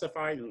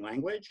specified in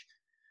language.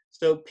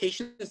 So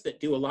patients that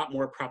do a lot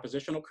more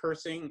propositional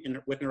cursing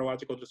with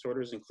neurological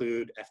disorders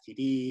include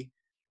FTD,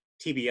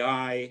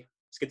 TBI,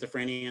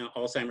 schizophrenia,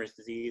 Alzheimer's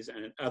disease,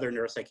 and other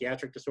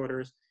neuropsychiatric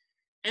disorders.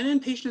 And then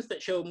patients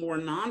that show more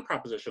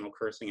non-propositional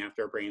cursing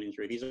after a brain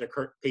injury. These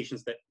are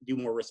patients that do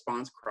more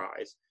response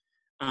cries.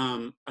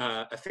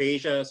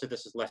 Aphasia, so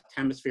this is left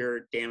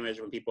hemisphere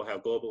damage when people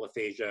have global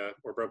aphasia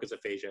or Broca's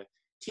aphasia.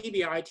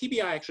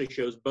 TBI actually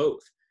shows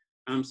both.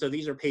 So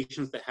these are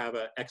patients that have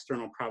an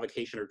external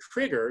provocation or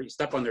trigger. You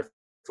step on their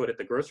foot at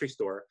the grocery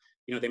store,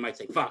 you know, they might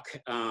say fuck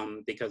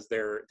because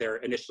they're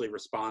initially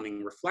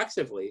responding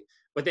reflexively,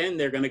 but then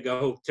they're going to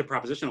go to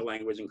propositional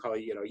language and call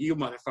you, you know, you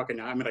motherfucker,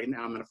 now I'm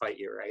gonna fight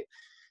you, right?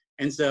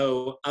 And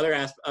so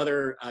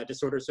other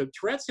disorders. So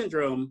Tourette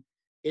syndrome,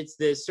 it's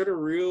this sort of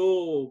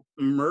real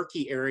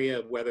murky area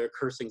of whether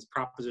cursing is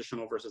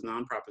propositional versus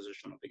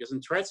non-propositional, because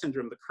in Tourette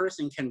syndrome, the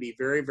cursing can be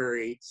very,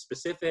 very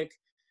specific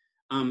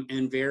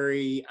and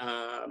very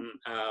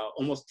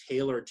almost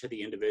tailored to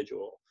the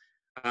individual.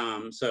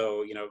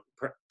 So, you know,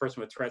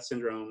 person with Tourette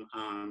syndrome,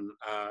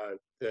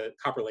 the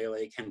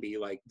coprolele can be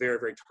like very,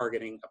 very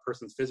targeting a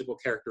person's physical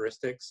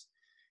characteristics.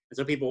 And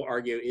so people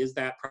argue, is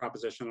that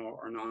propositional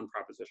or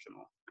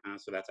non-propositional?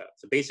 So that's it.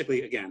 So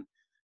basically, again,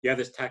 you have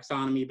this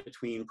taxonomy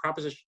between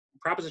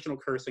propositional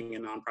cursing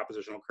and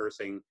non-propositional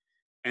cursing.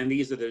 And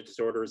these are the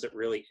disorders that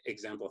really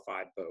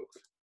exemplify both.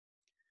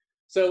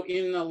 So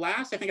in the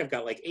last, I think I've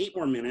got like 8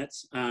 more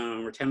minutes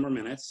or 10 more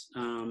minutes.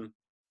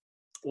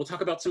 We'll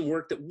talk about some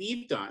work that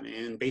we've done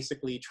in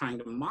basically trying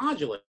to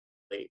modulate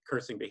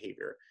cursing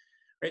behavior,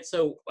 right?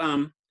 So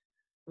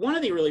one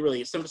of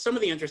the some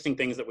of the interesting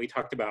things that we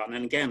talked about, and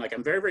then again, like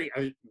I'm very,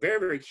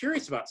 very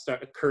curious about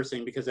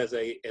cursing because as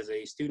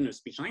a student of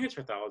speech language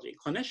pathology,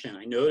 clinician,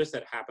 I notice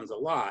that it happens a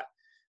lot,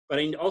 but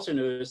I also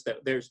noticed that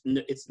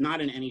it's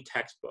not in any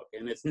textbook,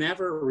 and it's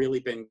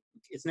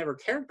never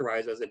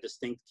characterized as a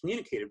distinct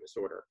communicative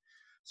disorder.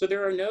 So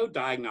there are no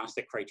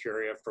diagnostic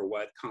criteria for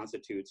what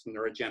constitutes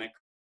neurogenic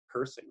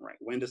cursing, right?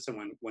 When does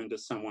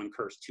someone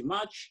curse too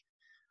much?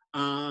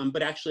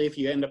 But actually, if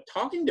you end up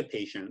talking to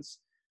patients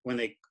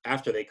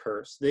after they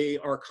curse, they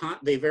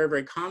very,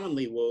 very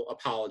commonly will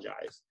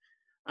apologize,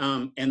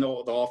 and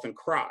they'll often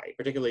cry,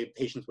 particularly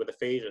patients with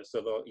aphasia.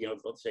 So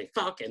they'll say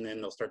fuck, and then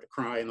they'll start to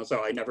cry, and they'll say,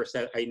 I never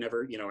said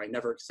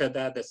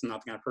that. That's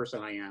not the kind of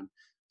person I am.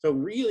 So it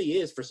really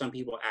is for some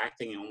people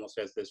acting almost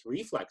as this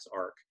reflex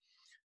arc.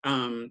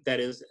 So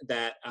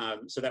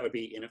that would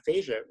be in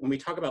aphasia. When we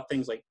talk about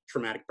things like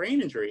traumatic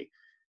brain injury,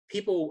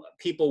 people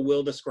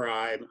will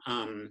describe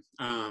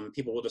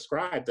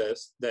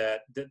this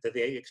that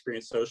they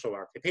experience social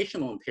or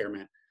occupational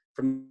impairment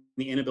from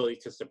the inability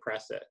to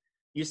suppress it.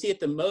 You see it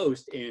the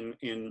most in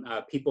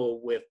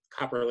people with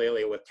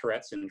coprolalia with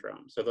Tourette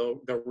syndrome. So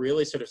they'll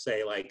really sort of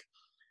say like,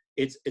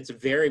 it's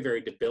very,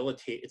 very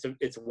debilitating.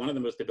 It's one of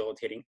the most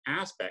debilitating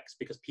aspects,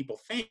 because people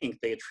think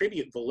they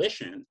attribute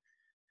volition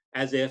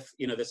as if,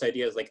 this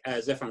idea is like,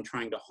 as if I'm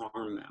trying to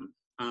harm them.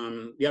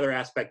 The other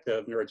aspect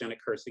of neurogenic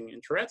cursing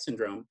in Tourette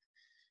syndrome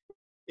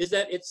is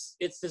that it's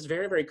this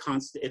very, very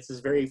constant, it's this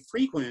very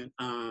frequent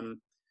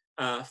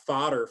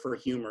fodder for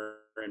humor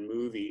in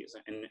movies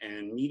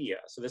and media.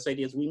 So this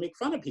idea is we make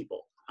fun of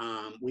people.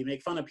 We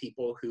make fun of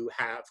people who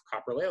have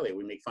coprolalia.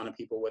 We make fun of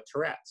people with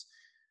Tourette's.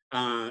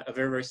 A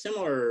very, very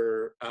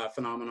similar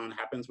phenomenon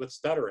happens with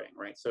stuttering,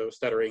 right? So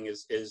stuttering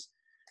is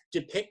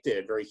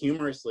depicted very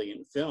humorously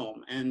in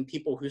film, and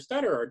people who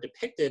stutter are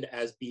depicted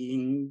as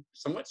being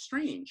somewhat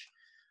strange.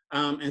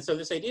 And so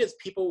this idea is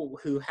people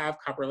who have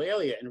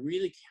coprolalia and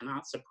really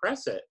cannot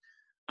suppress it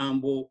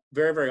will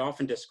very, very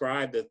often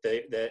describe that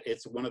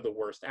it's one of the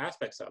worst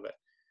aspects of it.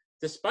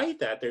 Despite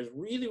that, there's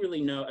really,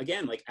 really no,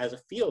 again, like as a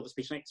field of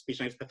speech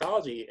language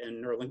pathology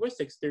and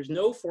neurolinguistics, there's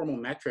no formal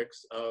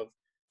metrics of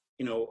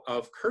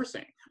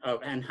cursing,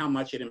 and how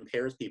much it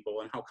impairs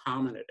people and how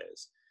common it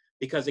is.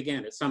 Because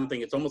again, it's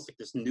almost like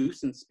this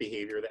nuisance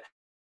behavior that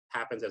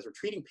happens as we're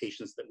treating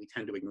patients that we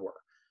tend to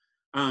ignore.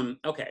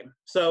 Okay,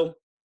 so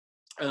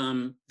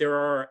there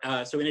are,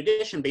 so in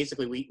addition,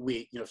 basically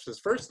so the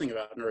first thing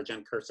about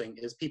neurogenic cursing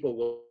is people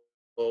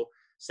will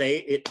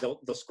say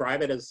they'll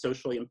describe it as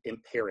socially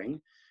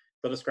impairing.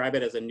 They'll describe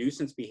it as a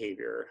nuisance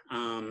behavior.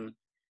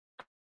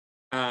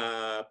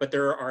 But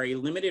there are a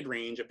limited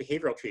range of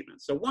behavioral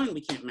treatments. So one,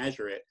 we can't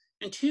measure it.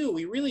 And two,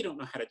 we really don't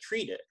know how to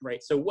treat it,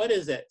 right? So what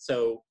is it?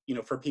 So,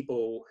 for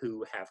people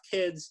who have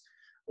kids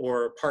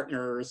or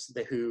partners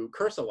who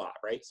curse a lot,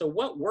 right? So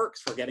what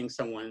works for getting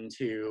someone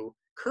to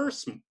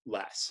curse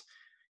less?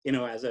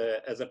 As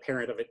a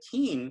parent of a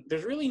teen,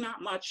 there's really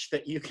not much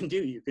that you can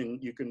do. You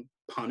can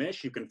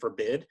punish, you can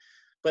forbid,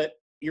 but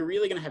you're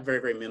really going to have very,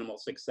 very minimal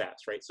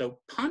success, right? So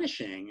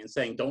punishing and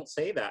saying, don't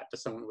say that to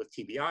someone with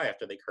TBI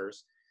after they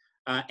curse,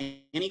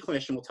 any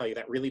clinician will tell you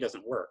that really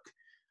doesn't work.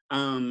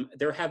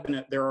 There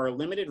are a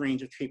limited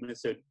range of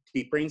treatments. So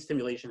deep brain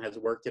stimulation has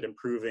worked at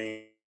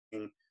improving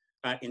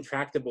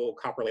intractable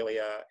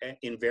coprolalia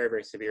in very,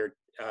 very severe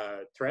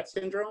Tourette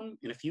syndrome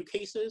in a few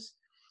cases,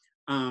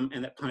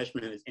 and that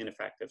punishment is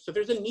ineffective. So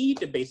there's a need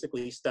to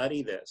basically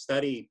study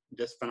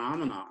this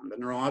phenomenon, the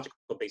neurological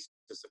basis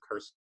of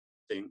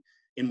cursing,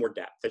 in more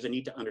depth. There's a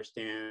need to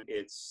understand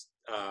it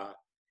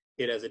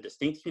as a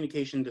distinct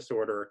communication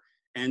disorder,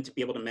 and to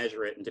be able to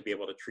measure it and to be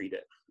able to treat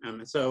it.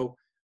 And so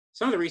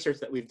some of the research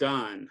that we've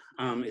done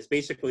is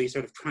basically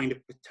sort of trying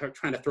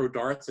to throw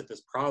darts at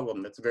this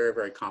problem that's very,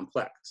 very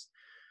complex.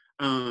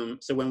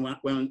 So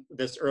when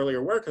this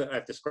earlier work that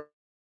I've described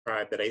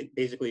that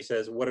basically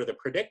says, what are the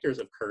predictors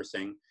of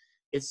cursing?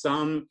 It's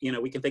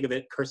we can think of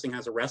it, cursing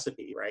as a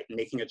recipe, right?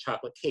 Making a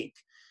chocolate cake.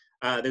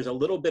 There's a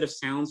little bit of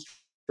sound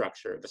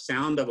structure, the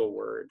sound of a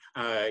word,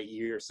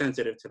 you're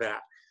sensitive to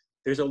that.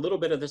 There's a little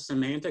bit of the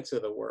semantics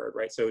of the word,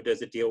 right? So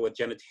does it deal with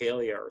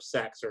genitalia or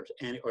sex or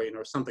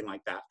something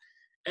like that?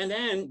 And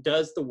then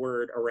does the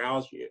word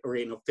arouse you or,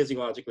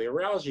 physiologically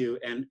arouse you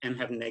and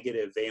have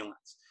negative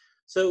valence?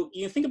 So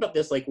you think about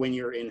this like when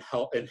you're in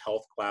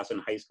health class in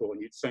high school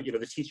and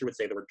the teacher would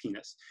say the word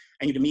penis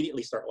and you'd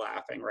immediately start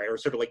laughing, right? Or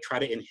sort of like try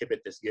to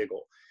inhibit this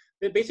giggle.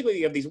 But basically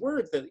you have these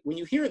words that when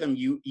you hear them,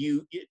 you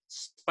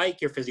spike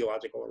your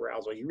physiological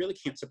arousal. You really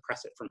can't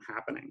suppress it from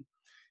happening.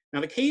 Now,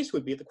 the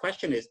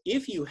question is,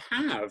 if you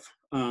have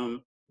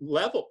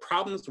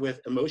problems with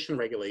emotion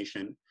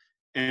regulation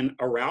and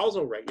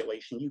arousal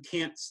regulation, you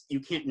can't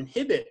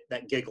inhibit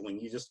that giggling.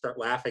 You just start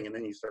laughing and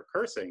then you start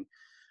cursing.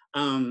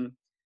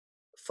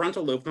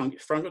 Frontal lobe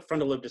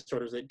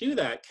disorders that do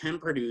that can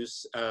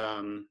produce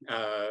a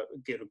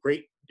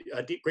great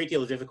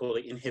deal of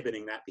difficulty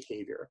inhibiting that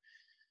behavior.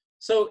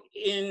 So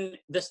in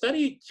the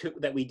study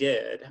that we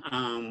did,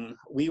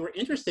 we were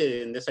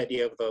interested in this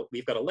idea of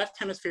we've got a left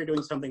hemisphere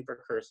doing something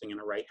for cursing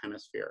and a right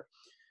hemisphere.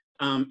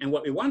 And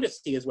what we wanted to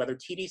see is whether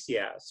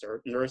TDCS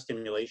or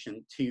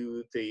neurostimulation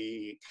to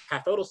the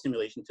cathodal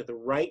stimulation to the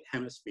right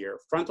hemisphere,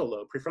 frontal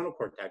lobe, prefrontal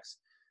cortex,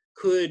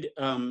 could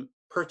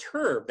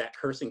perturb that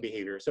cursing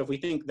behavior. So if we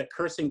think that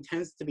cursing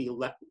tends to be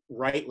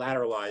right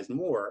lateralized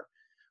more,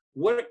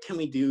 what can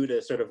we do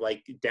to sort of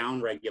like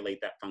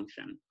downregulate that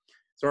function?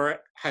 So our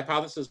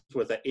hypothesis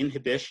was that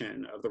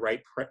inhibition of the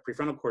right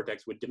prefrontal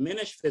cortex would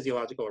diminish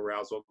physiological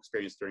arousal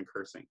experienced during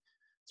cursing.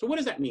 So what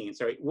does that mean?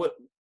 So what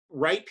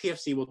right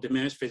PFC will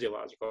diminish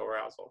physiological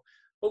arousal?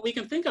 What we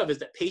can think of is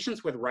that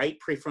patients with right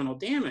prefrontal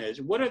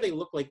damage, what do they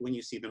look like when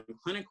you see them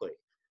clinically?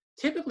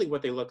 Typically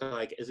what they look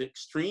like is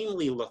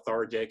extremely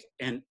lethargic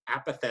and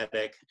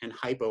apathetic and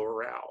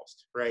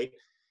hypo-aroused, right?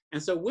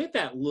 And so with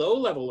that low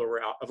level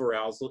of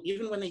arousal,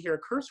 even when they hear a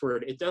curse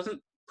word, it doesn't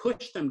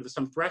push them to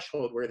some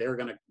threshold where they're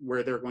going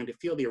to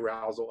feel the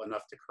arousal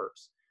enough to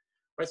curse.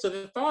 Right, so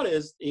the thought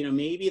is,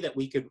 maybe that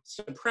we could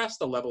suppress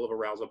the level of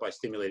arousal by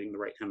stimulating the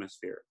right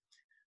hemisphere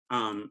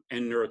and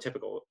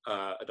neurotypical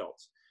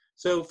adults.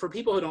 So for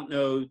people who don't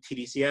know,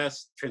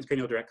 TDCS,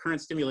 transcranial direct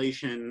current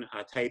stimulation,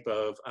 type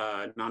of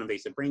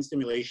non-invasive brain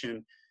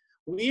stimulation,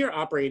 we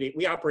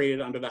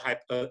operated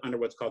under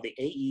what's called the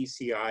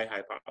AECI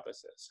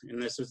hypothesis.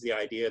 And this was the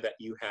idea that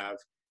you have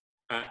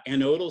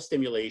anodal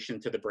stimulation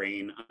to the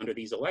brain under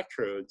these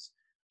electrodes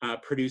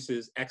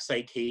produces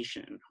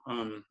excitation,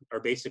 or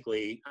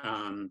basically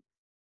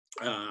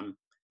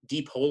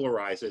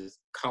depolarizes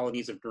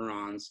colonies of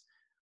neurons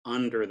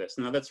under this.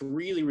 Now that's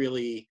really,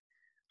 really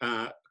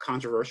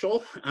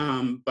controversial,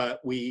 but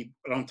we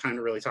don't have time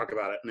to really talk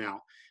about it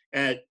now.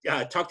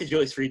 Talk to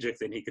Julius Friedrich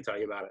and he could tell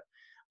you about it.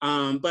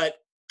 But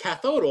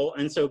cathodal,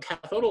 and so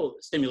cathodal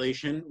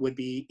stimulation would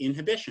be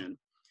inhibition.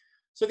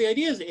 So the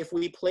idea is if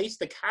we place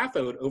the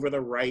cathode over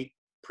the right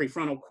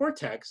prefrontal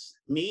cortex,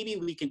 maybe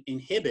we can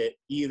inhibit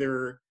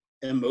either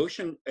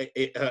emotional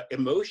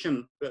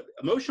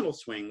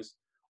swings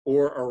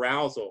or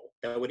arousal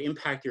that would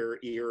impact your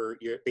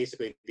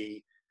basically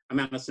the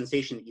amount of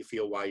sensation that you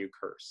feel while you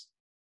curse.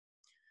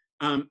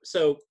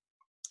 So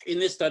in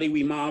this study,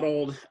 we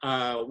modeled,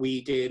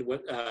 we did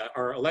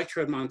our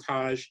electrode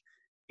montage.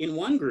 In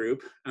one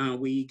group,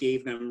 we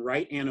gave them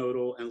right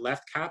anodal and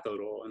left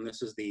cathodal, and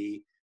this is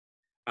the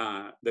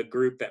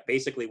group that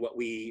basically what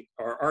we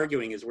are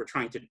arguing is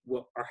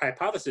our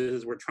hypothesis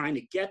is we're trying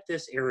to get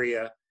this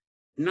area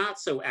not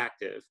so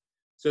active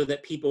so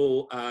that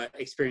people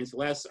experience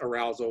less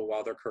arousal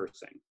while they're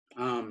cursing.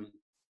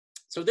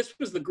 So this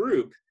was the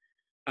group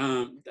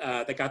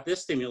that got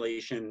this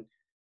stimulation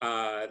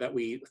that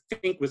we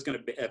think was going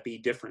to be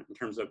different in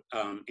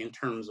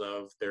terms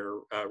of their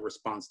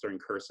response during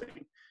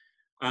cursing.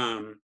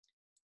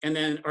 And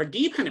then our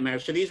dependent measure,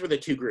 so these were the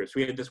two groups.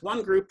 We had this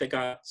one group that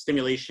got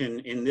stimulation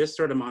in this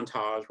sort of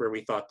montage where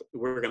we thought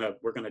we're gonna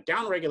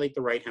downregulate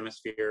the right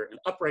hemisphere and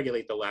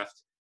upregulate the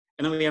left.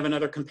 And then we have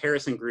another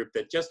comparison group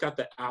that just got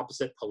the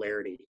opposite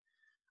polarity.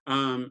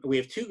 We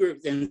have two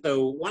groups, and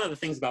so one of the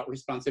things about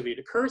responsivity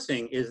to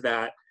cursing is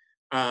that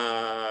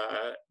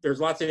there's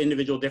lots of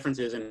individual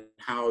differences in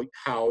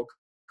how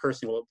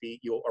cursing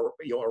you'll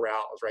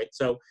arouse, right?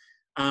 So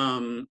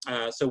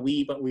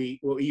we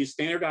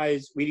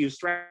use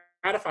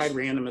stratified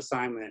random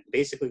assignment.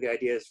 Basically, the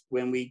idea is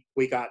when we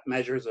got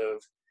measures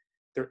of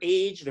their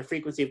age, their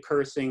frequency of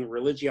cursing,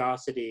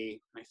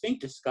 religiosity, I think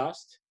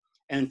disgust.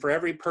 And for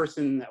every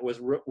person that was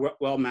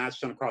well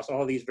matched across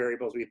all these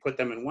variables, we put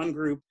them in one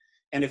group.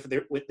 And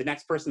with the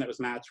next person that was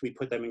matched, we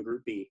put them in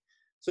group B.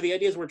 So the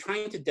idea is we're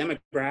trying to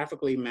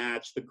demographically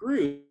match the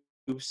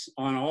groups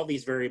on all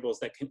these variables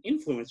that can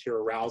influence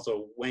your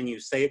arousal when you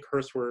say a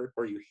curse word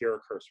or you hear a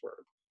curse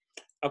word.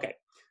 Okay.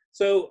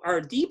 So our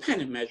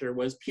dependent measure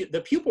was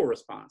the pupil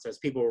response as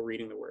people were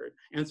reading the word.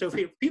 And so if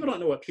people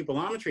don't know what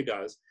pupillometry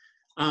does,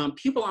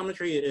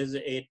 pupillometry is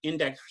an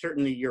index,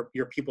 certainly your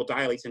pupil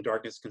dilates and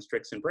darkness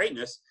constricts and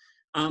brightness,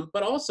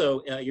 but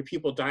also your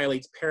pupil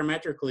dilates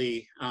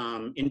parametrically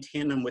in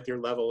tandem with your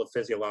level of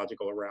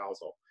physiological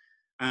arousal.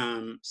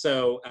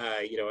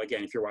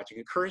 Again, if you're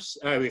watching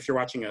if you're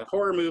watching a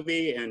horror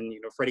movie and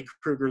Freddy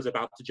Krueger's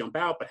about to jump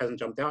out but hasn't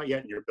jumped out yet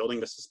and you're building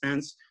the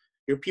suspense,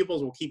 your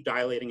pupils will keep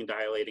dilating and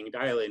dilating and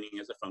dilating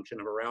as a function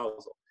of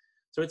arousal.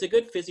 So it's a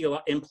good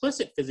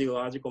implicit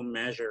physiological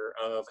measure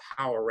of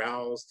how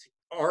aroused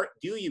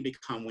do you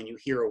become when you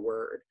hear a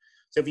word.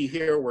 So if you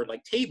hear a word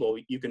like table,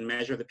 you can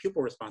measure the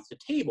pupil response to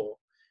table.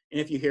 And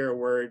if you hear a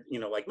word,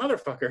 like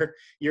motherfucker,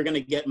 you're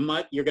going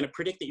to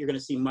predict that you're going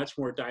to see much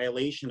more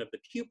dilation of the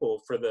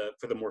pupil for the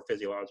more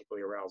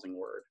physiologically arousing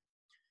word.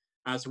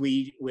 So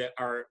we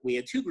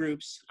had two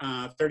groups,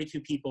 32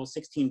 people,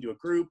 16 to a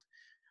group.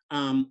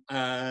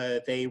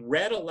 They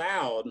read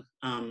aloud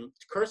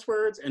curse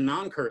words and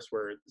non-curse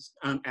words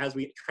as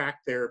we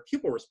tracked their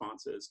pupil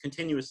responses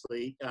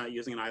continuously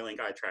using an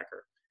iLink eye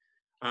tracker.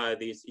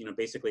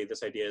 Basically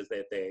this idea is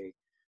that they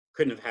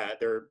couldn't have had,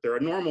 they're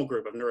a normal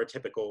group of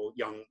neurotypical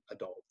young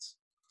adults.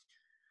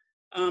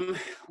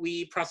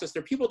 We processed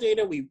their pupil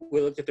data. We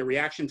looked at the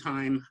reaction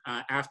time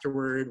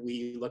afterward.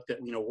 We looked at,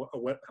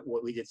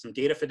 what we did some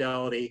data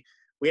fidelity.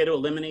 We had to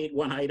eliminate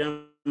one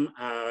item,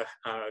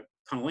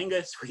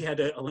 cunnilingus. We had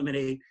to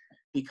eliminate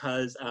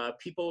because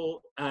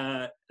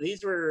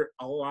these were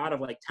a lot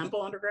of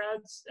Temple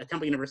undergrads,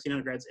 Temple University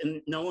undergrads,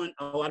 and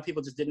a lot of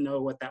people just didn't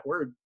know what that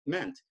word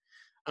meant.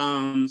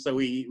 So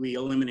we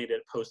eliminated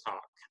it post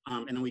hoc.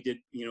 And then we did,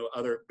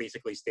 other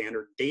basically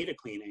standard data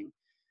cleaning.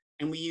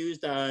 And we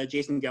used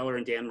Jason Geller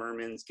and Dan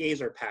Merman's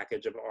Gazer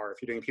package of R.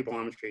 If you're doing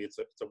pupillometry, it's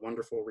a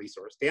wonderful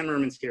resource. Dan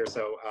Merman's here,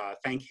 so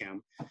thank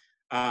him,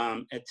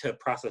 to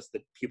process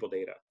the pupil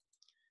data.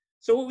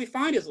 So what we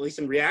find is, at least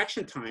in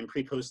reaction time,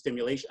 pre-post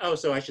stimulation. Oh,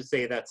 so I should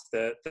say that's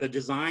the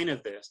design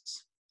of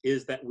this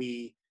is that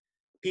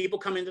people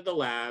come into the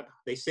lab,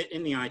 they sit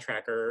in the eye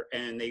tracker,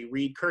 and they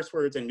read curse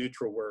words and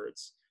neutral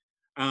words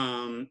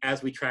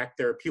as we track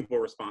their pupil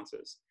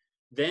responses.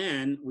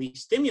 Then we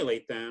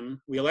stimulate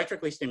them, we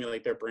electrically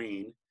stimulate their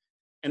brain,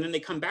 and then they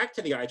come back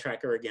to the eye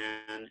tracker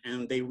again,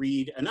 and they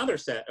read another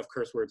set of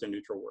curse words and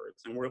neutral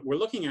words. And what we're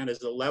looking at is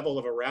the level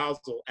of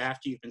arousal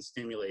after you've been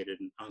stimulated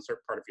on a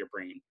certain part of your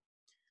brain.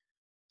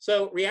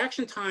 So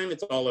reaction time,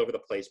 it's all over the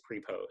place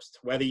pre-post.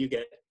 Whether you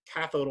get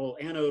cathodal,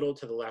 anodal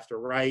to the left or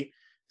right,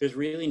 there's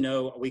really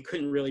we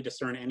couldn't really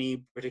discern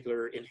any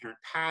particular inherent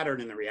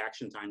pattern in the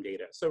reaction time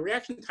data. So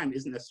reaction time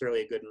isn't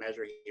necessarily a good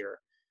measure here.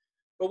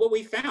 But what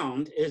we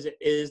found is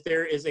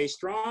there is a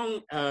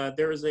strong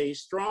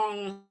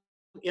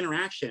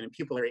interaction in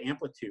pupillary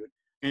amplitude,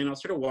 and I'll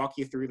sort of walk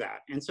you through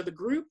that. And so the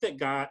group that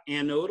got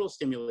anodal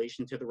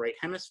stimulation to the right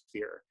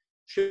hemisphere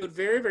showed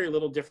very, very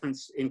little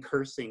difference in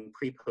cursing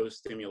pre-post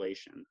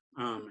stimulation.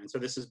 And so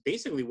this is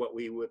basically what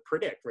we would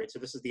predict, right? So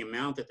this is the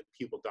amount that the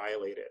pupil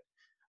dilated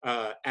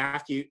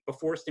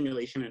before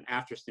stimulation and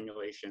after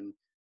stimulation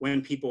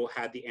when people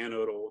had the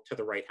anodal to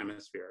the right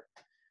hemisphere.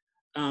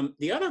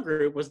 The other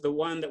group was the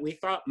one that we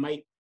thought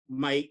might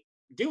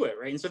do it,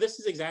 right? And so this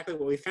is exactly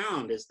what we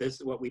found, is this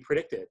is what we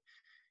predicted.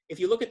 If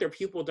you look at their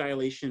pupil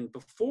dilation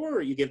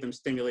before you give them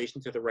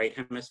stimulation to the right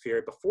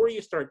hemisphere, before you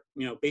start,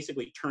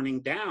 basically turning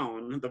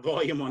down the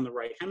volume on the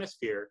right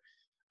hemisphere,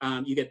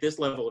 you get this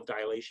level of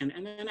dilation.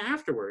 And then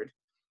afterward,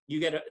 you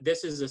get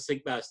this is a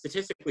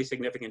statistically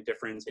significant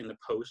difference in the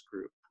post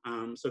group.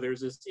 So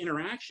there's this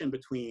interaction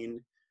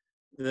between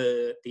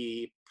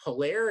the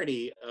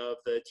polarity of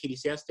the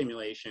TDCS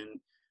stimulation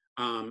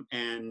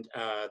and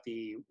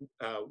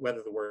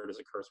whether the word is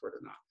a curse word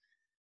or not.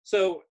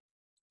 So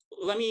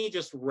let me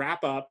just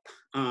wrap up.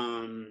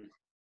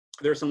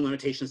 There are some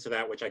limitations to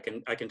that, which I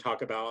can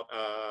talk about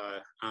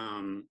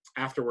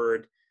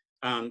afterward.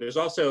 There's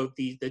also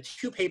the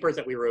two papers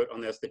that we wrote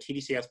on this, the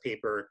TDCS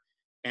paper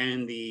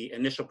and the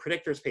initial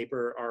predictors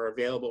paper, are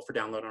available for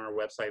download on our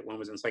website. One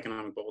was in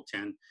Psychonomic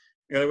Bulletin.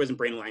 The other was in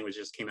Brain and Language,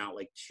 just came out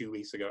like 3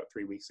 weeks ago.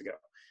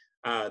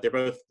 They're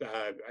both,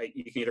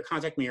 you can either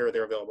contact me or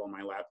they're available on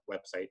my lab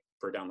website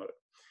for download.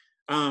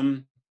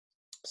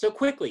 So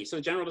quickly, so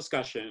general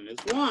discussion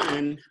is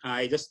one,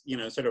 I just,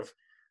 sort of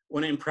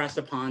want to impress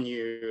upon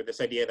you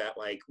this idea that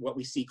like what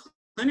we see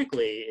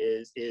clinically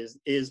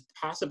is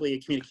possibly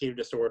a communicative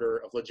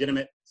disorder of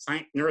legitimate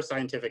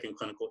neuroscientific and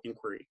clinical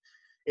inquiry.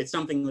 It's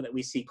something that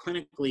we see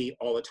clinically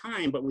all the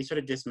time, but we sort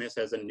of dismiss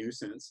as a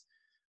nuisance.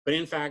 But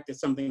in fact, it's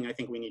something I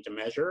think we need to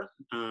measure.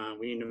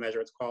 We need to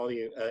measure its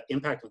quality,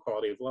 impact on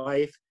quality of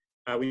life.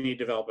 We need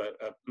to develop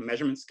a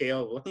measurement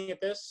scale of looking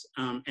at this.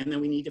 And then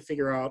we need to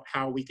figure out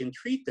how we can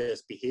treat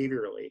this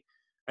behaviorally.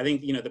 I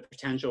think, the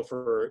potential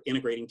for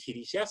integrating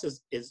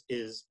TDCS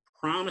is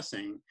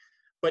promising,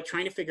 but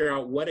trying to figure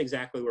out what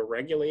exactly we're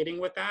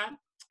regulating with that,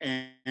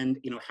 and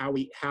how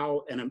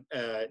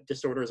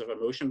disorders of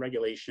emotion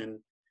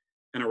regulation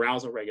and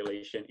arousal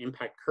regulation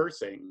impact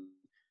cursing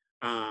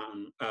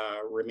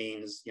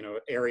remains,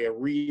 area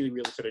really,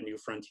 really sort of new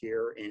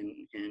frontier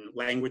in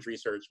language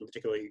research, and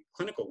particularly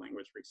clinical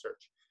language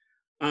research.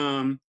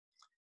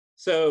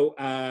 So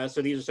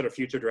these are sort of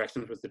future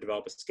directions, was to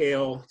develop a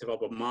scale,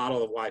 develop a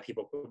model of why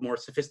people, a more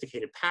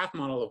sophisticated path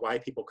model of why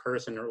people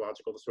curse in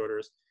neurological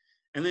disorders,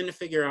 and then to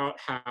figure out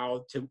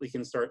how we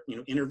can start,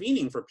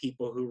 intervening for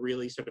people who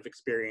really sort of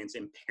experience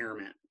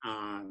impairment,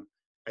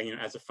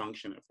 as a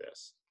function of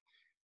this.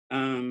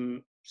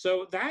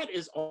 So that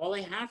is all I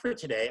have for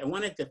today. I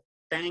wanted to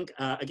thank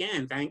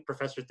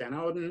Professors Dan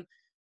Oden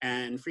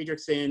and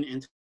Friedrichsen,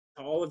 and to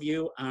all of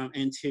you,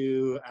 and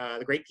to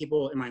the great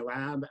people in my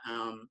lab,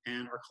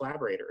 and our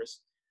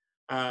collaborators.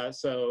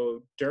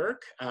 So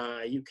Dirk,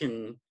 you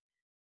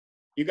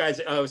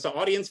guys, so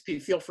audience,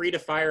 feel free to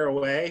fire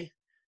away.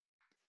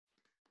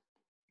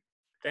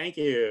 Thank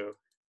you.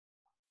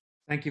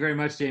 Thank you very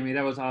much, Jamie.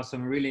 That was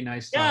awesome. Really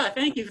nice talk. Yeah,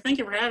 thank you. Thank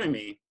you for having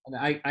me. And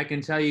I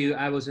can tell you,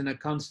 I was in a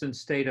constant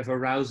state of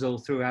arousal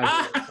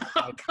throughout.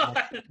 Oh,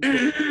 God.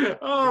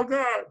 Oh,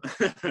 God.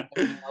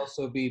 It might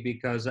also be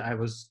because I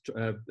was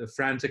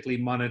frantically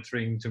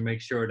monitoring to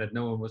make sure that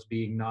no one was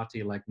being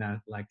naughty like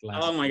last.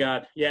 Oh my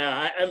God.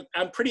 Yeah,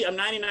 I'm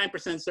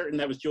 99% certain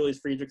that was Julius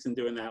Friedrichsen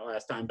doing that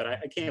last time, but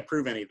I can't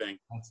prove anything.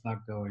 Let's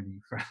not go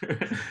any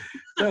further.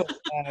 So,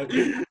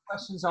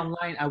 questions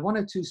online. I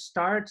wanted to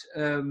start,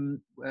 and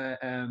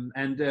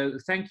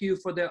thank you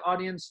for the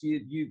audience.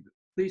 You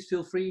please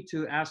feel free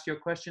to ask your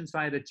questions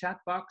via the chat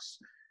box.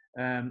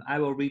 I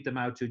will read them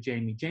out to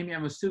Jamie. Jamie,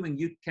 I'm assuming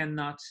you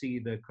cannot see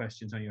the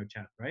questions on your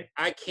chat, right?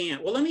 I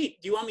can't. Well, do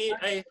you want me?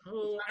 I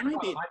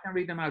can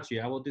read them out to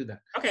you. I will do that.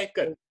 Okay,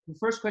 good. The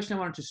first question I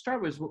wanted to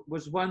start with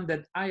was one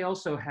that I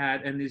also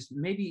had, and is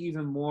maybe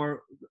even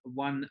more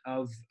one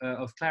of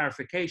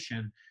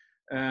clarification.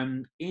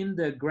 In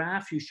the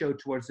graph you showed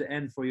towards the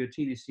end for your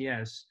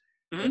TDCS,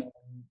 mm-hmm.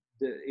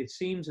 It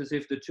seems as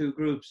if the two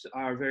groups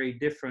are very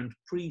different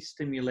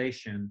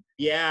pre-stimulation.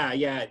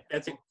 Yeah.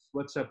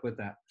 What's up with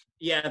that?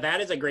 Yeah,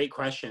 that is a great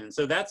question.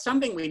 So that's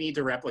something we need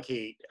to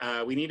replicate.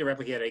 We need to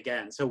replicate it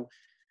again. So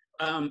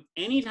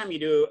anytime you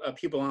do a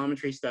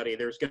pupillometry study,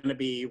 there's going to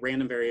be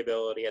random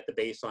variability at the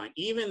baseline,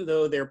 even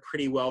though they're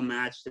pretty well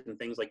matched in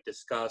things like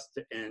disgust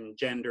and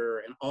gender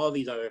and all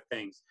these other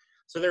things.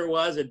 So there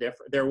was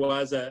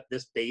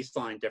this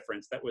baseline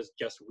difference that was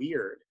just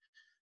weird,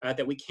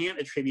 that we can't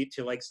attribute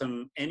to like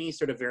any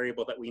sort of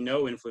variable that we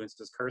know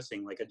influences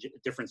cursing, like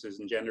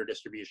differences in gender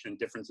distribution,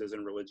 differences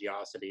in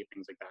religiosity,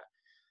 things like that.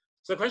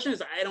 So the question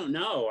is, I don't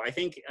know. I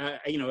think,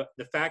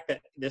 the fact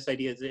that this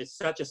idea is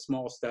such a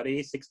small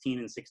study, 16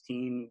 and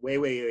 16, way,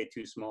 way, way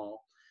too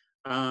small.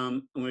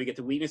 When we get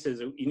to weaknesses,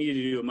 you need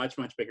to do a much,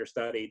 much bigger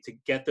study to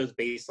get those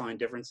baseline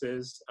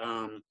differences,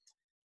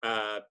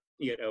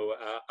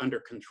 under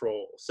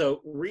control.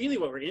 So really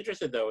what we're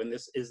interested though in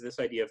this is this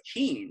idea of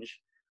change,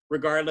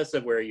 regardless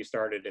of where you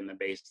started in the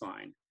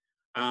baseline.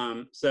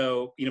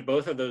 So,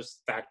 both of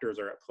those factors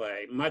are at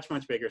play. Much,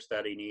 much bigger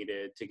study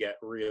needed to get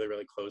really,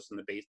 really close in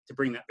the base to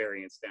bring that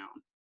variance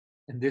down.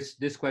 And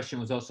this question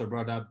was also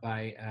brought up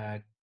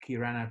by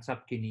Kirana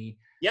Tsapkini,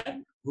 Yeah.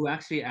 who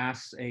actually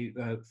asks a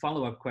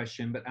follow-up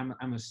question, but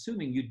I'm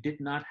assuming you did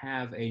not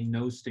have a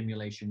no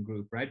stimulation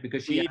group, right?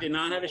 Because we did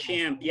not have a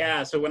sham.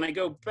 Yeah. So when I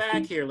go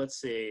back here, let's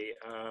see.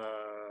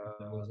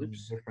 There was a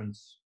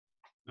difference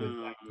with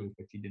that group,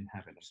 but you didn't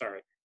have it.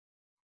 Sorry.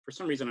 For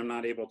some reason, I'm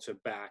not able to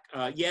back.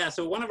 Yeah,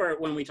 so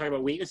when we talk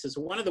about weaknesses,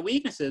 one of the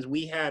weaknesses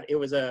we had, there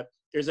was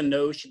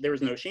no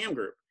sham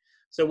group.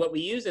 So what we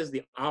use is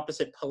the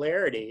opposite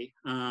polarity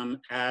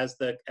as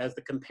the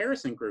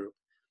comparison group,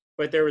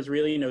 but there was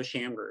really no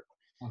sham group.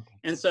 Okay.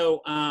 And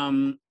so,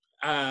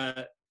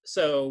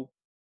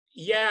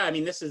 yeah, I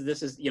mean, this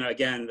is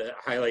again, that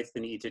highlights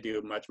the need to do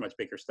a much, much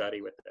bigger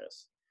study with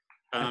this.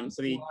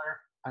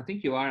 I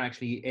think you are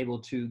actually able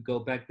to go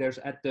back. There's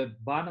at the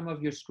bottom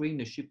of your screen,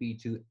 there should be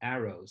 2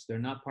 arrows. They're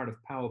not part of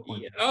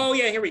PowerPoint. Yeah. Oh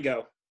yeah, here we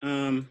go.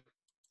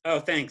 Oh,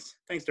 thanks,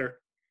 Dirk.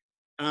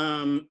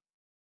 So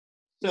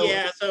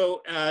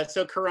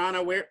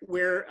Kirana,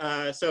 we're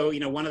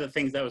one of the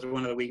things that was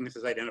one of the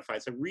weaknesses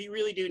identified. So we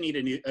really do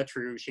need a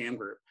true sham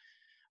group.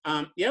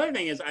 The other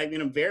thing is,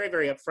 I'm very,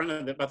 very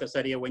upfront about this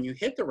idea. When you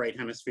hit the right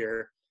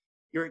hemisphere,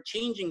 you're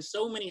changing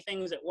so many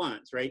things at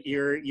once, right?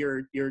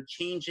 You're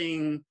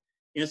changing.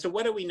 So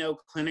what do we know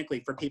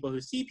clinically for people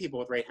who see people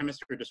with right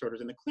hemisphere disorders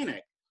in the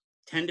clinic?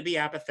 Tend to be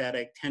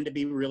apathetic, tend to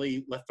be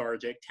really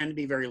lethargic, tend to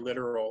be very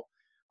literal.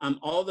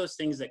 All those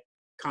things that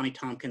Connie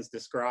Tompkins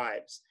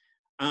describes.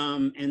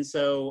 So this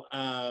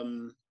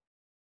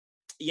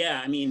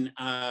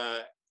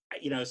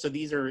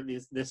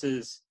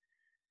is,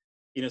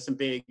 some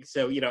big,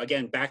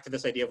 again, back to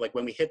this idea of like,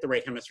 when we hit the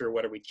right hemisphere,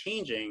 what are we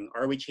changing?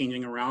 Are we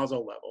changing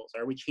arousal levels?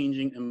 Are we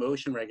changing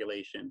emotion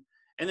regulation?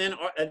 And then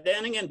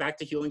again, back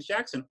to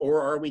Hewlings-Jackson,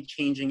 or are we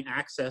changing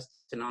access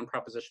to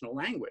non-propositional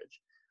language?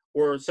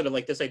 Or sort of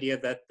like this idea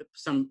that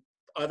some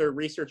other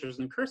researchers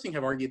in cursing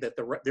have argued that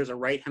there's a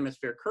right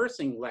hemisphere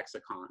cursing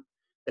lexicon,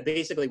 that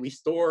basically we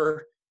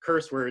store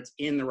curse words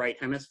in the right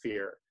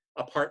hemisphere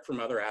apart from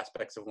other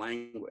aspects of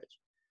language.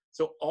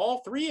 So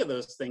all 3 of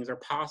those things are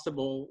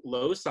possible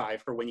loci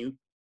for when you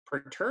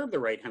perturb the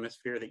right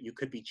hemisphere that you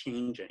could be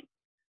changing.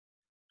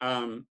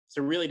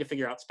 So really to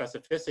figure out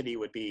specificity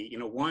would be,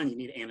 1, you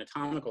need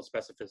anatomical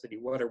specificity.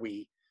 What are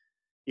we,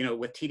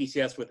 with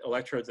TDCS, with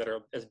electrodes that are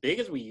as big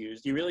as we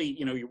used, you really,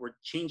 you were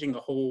changing the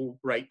whole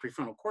right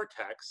prefrontal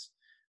cortex,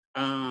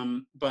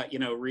 but,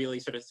 really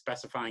sort of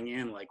specifying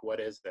in like, what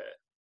is it?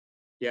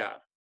 Yeah.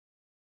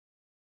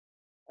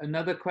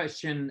 Another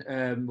question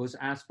was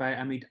asked by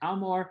Amit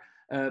Almor,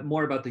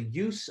 more about the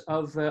use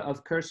of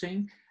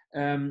cursing.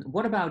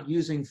 What about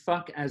using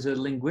fuck as a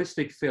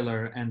linguistic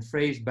filler and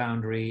phrase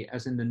boundary,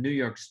 as in the New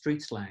York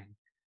street slang?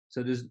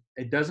 So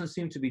it doesn't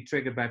seem to be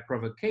triggered by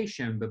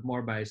provocation, but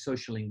more by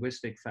social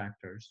linguistic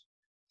factors.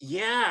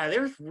 Yeah,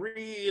 there's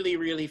really,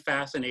 really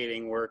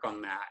fascinating work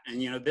on that.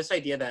 And, this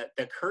idea that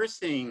the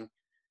cursing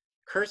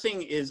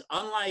is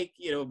unlike,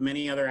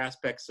 many other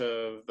aspects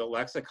of the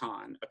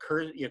lexicon. A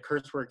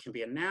curse word can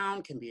be a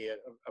noun, can be a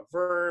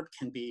verb,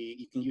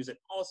 you can use it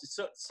also.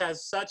 So it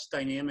has such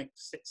dynamic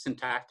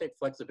syntactic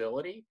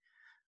flexibility.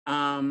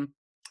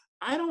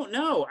 I don't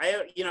know.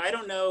 I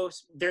don't know.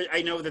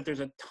 I know that there's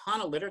a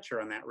ton of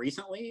literature on that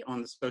recently,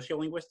 on the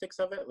sociolinguistics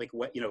of it, like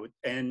what,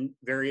 and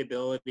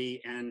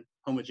variability and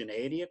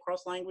homogeneity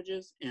across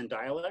languages and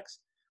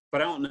dialects.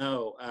 But I don't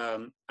know.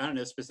 I don't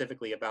know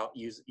specifically about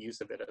use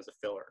of it as a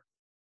filler.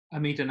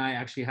 Amit and I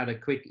actually had a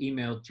quick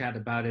email chat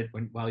about it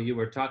while you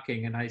were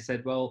talking, and I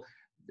said, well,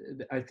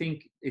 I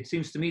think it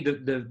seems to me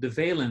that the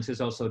valence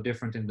is also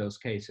different in those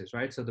cases,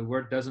 right? So the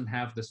word doesn't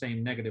have the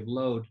same negative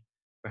load,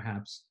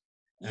 perhaps.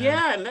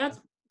 Yeah, and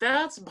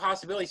that's a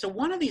possibility. So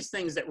one of these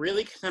things that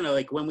really kind of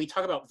like, when we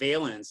talk about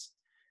valence,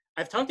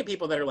 I've talked to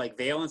people that are like,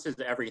 valence is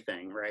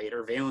everything, right?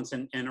 Or valence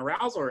and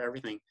arousal are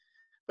everything.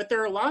 But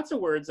there are lots of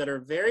words that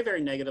are very,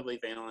 very negatively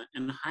valent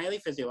and highly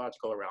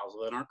physiological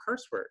arousal that aren't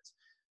curse words.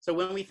 So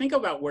when we think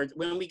about words,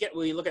 when we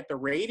look at the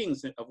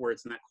ratings of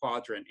words in that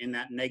quadrant, in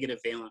that negative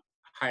valent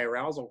high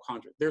arousal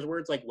quadrant, there's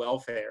words like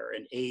welfare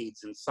and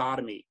AIDS and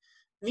sodomy.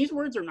 And these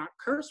words are not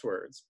curse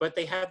words, but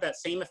they have that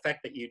same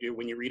effect that you do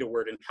when you read a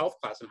word in health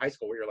class in high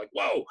school, where you're like,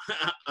 whoa,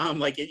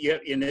 like you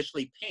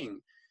initially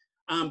ping,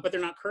 but they're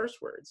not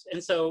curse words.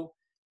 And so,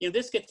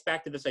 this gets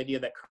back to this idea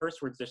that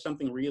curse words, there's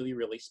something really,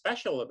 really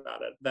special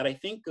about it that I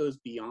think goes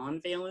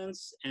beyond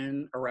valence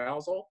and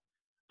arousal.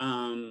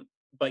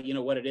 But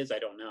what it is, I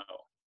don't know.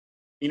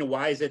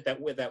 Why is it that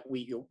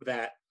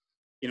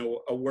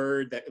a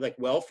word that like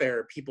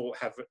welfare, people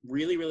have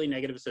really, really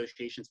negative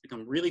associations,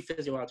 become really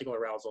physiological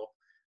arousal.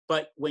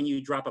 But when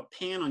you drop a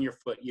pan on your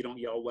foot, you don't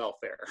yell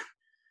welfare.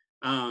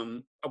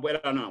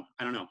 But I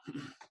don't know.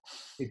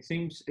 It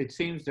seems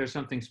there's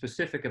something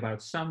specific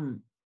about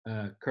some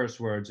curse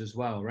words as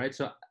well, right?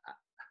 So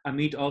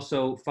Amit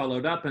also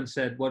followed up and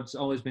said, what's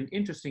always been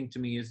interesting to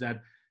me is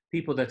that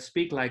people that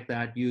speak like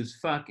that use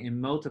fuck in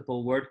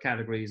multiple word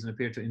categories and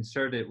appear to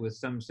insert it with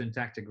some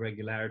syntactic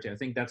regularity. I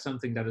think that's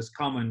something that is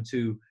common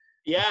to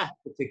a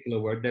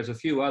particular word. There's a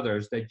few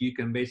others that you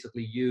can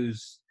basically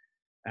use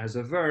as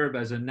a verb,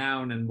 as a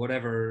noun, and in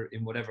whatever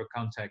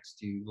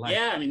context you like.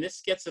 Yeah, I mean,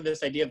 this gets to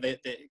this idea that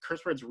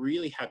curse words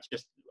really have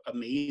just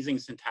amazing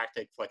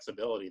syntactic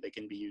flexibility. They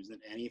can be used in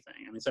anything.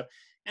 I mean, so,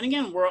 and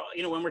again,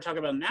 when we're talking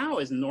about now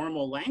is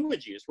normal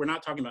language use. We're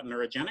not talking about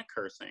neurogenic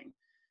cursing.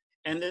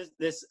 And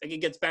this again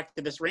gets back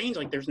to this range.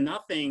 Like, there's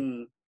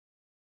nothing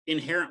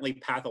inherently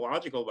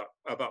pathological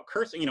about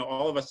cursing.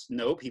 All of us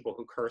know people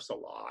who curse a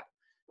lot,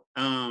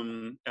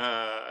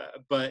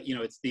 but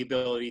it's the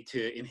ability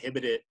to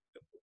inhibit it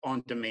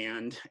on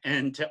demand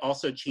and to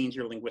also change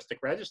your linguistic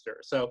register.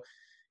 So,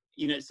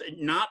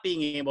 not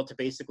being able to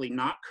basically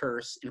not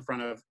curse in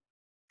front of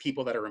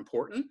people that are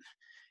important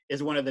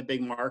is one of the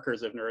big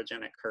markers of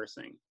neurogenic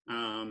cursing,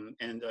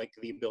 and like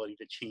the ability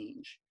to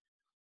change.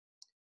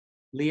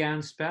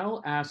 Leanne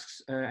Spell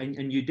asks,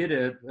 and you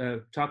did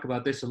talk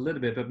about this a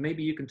little bit, but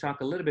maybe you can talk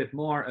a little bit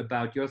more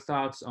about your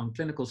thoughts on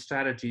clinical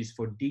strategies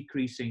for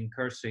decreasing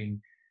cursing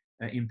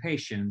in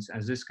patients,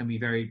 as this can be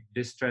very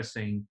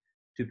distressing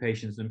to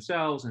patients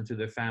themselves and to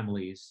their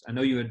families. I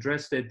know you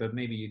addressed it, but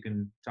maybe you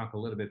can talk a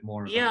little bit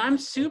more about I'm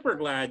super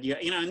glad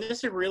and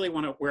this is really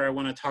where I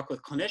want to talk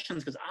with clinicians,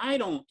 because I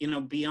don't,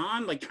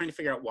 beyond like trying to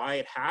figure out why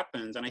it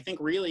happens. And I think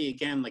really,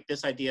 again, like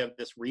this idea of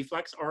this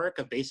reflex arc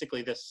of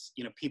basically this,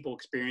 people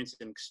experience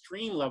an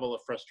extreme level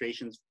of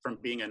frustrations from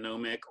being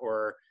anomic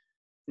or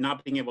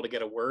not being able to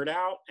get a word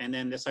out. And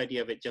then this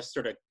idea of it just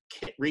sort of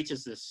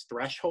reaches this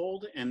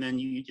threshold and then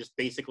you just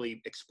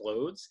basically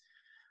explodes.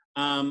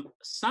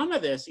 Some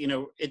of this,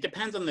 it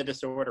depends on the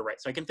disorder,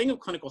 right? So I can think of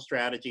clinical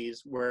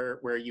strategies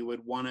where you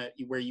would want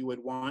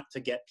to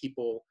get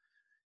people,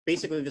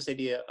 basically this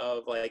idea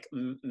of like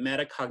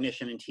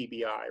metacognition and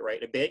TBI,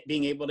 right?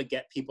 Being able to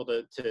get people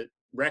to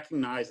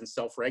recognize and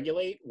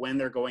self-regulate when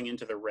they're going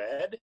into the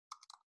red,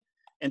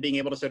 and being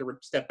able to sort of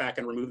step back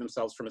and remove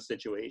themselves from a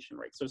situation,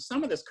 right? So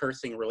some of this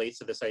cursing relates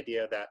to this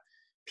idea that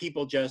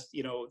people just,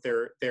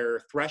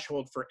 their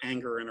threshold for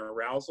anger and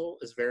arousal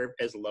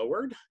is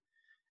lowered,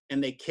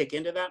 and they kick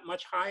into that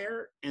much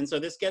higher. And so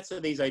this gets to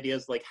these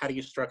ideas like, how do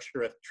you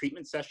structure a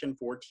treatment session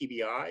for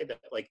TBI that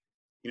like,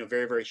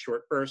 very, very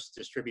short bursts,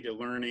 distributed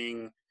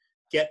learning,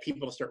 get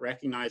people to start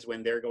recognize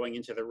when they're going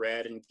into the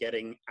red and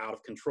getting out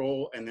of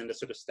control, and then to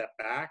sort of step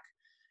back.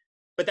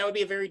 But that would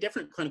be a very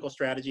different clinical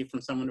strategy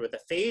from someone with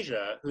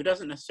aphasia who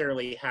doesn't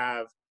necessarily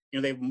have,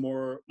 they have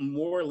more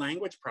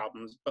language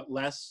problems, but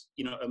less,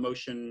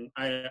 emotion.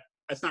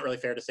 It's not really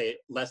fair to say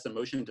less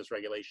emotion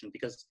dysregulation,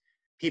 because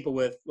people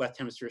with left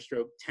hemisphere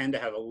stroke tend to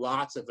have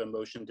lots of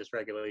emotion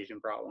dysregulation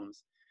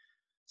problems.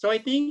 So I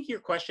think your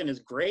question is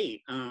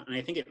great, and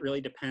I think it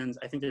really depends.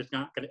 I think there's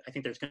going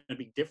to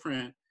be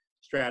different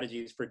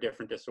strategies for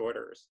different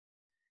disorders.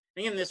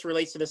 Again, this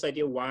relates to this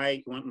idea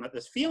why you want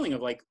this feeling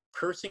of like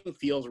cursing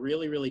feels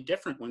really, really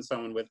different when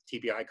someone with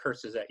TBI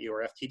curses at you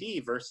or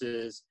FTD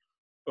versus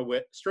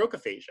with stroke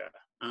aphasia,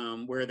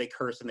 where they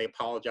curse and they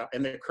apologize,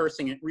 and they're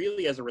cursing it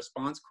really as a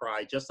response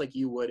cry, just like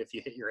you would if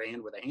you hit your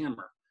hand with a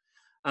hammer.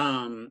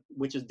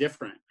 Which is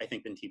different, I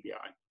think, than TBI.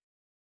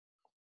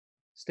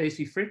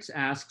 Stacy Fritz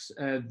asks,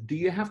 do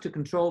you have to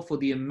control for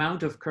the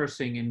amount of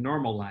cursing in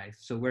normal life,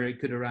 so where it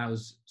could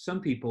arouse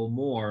some people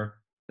more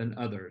than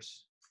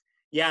others?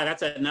 Yeah,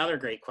 that's another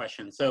great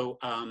question. So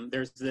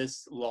there's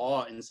this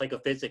law in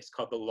psychophysics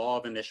called the law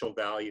of initial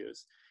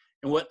values.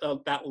 And what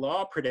that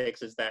law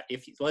predicts is that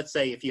let's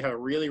say if you have a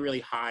really, really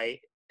high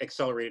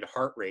accelerated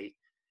heart rate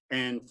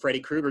and Freddy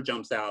Krueger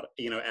jumps out,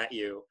 at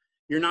you,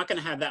 you're not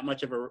going to have that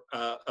much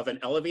of an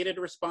elevated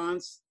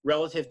response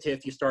relative to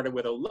if you started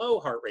with a low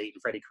heart rate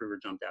and Freddy Krueger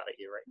jumped out at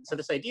you, right? So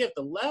this idea of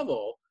the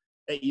level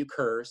that you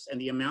curse and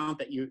the amount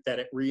that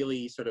it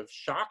really sort of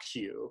shocks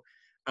you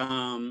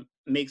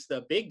makes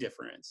the big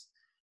difference.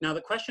 Now,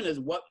 the question is,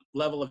 what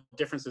level of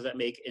difference does that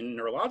make in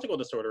neurological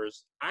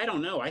disorders? I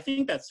don't know. I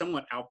think that's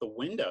somewhat out the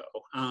window,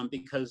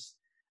 because,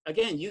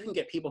 again, you can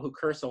get people who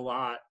curse a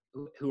lot,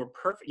 who are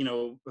perfect,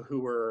 who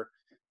were,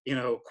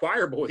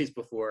 choir boys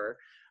before,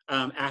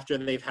 after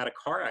they've had a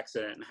car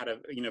accident and had a,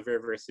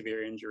 very, very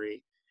severe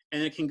injury.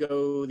 And it can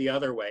go the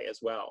other way as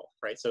well,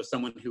 right? So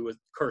someone who was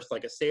cursed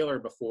like a sailor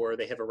before,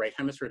 they have a right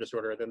hemisphere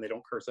disorder, then they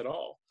don't curse at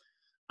all.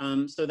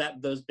 So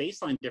that those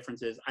baseline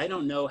differences, I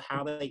don't know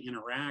how they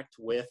interact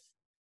with,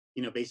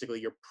 basically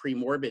your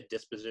premorbid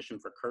disposition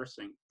for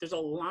cursing. There's a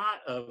lot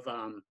of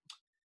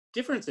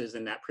differences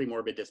in that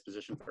premorbid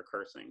disposition for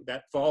cursing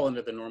that fall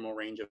into the normal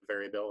range of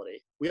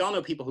variability. We all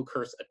know people who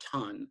curse a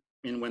ton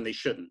and when they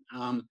shouldn't,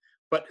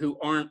 but who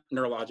aren't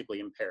neurologically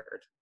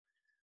impaired.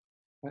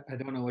 I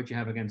don't know what you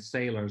have against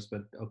sailors,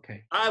 but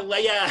okay.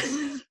 Yeah,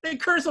 they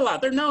curse a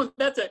lot. They're known.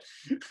 That's it.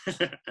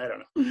 I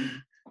don't know.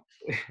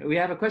 We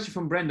have a question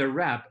from Brenda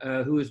Rapp,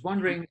 who is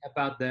wondering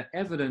about the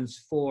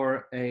evidence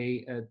for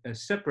a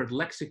separate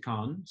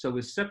lexicon, so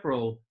with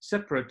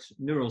separate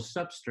neural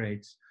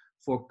substrates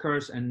for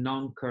curse and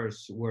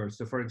non-curse words.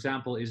 So, for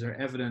example, is there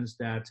evidence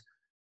that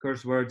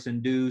curse words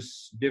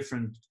induce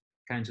different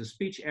kinds of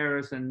speech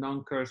errors than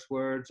non-curse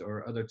words,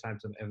 or other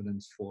types of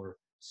evidence for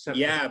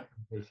separate? Yeah.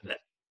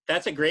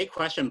 That's a great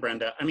question,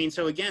 Brenda. I mean,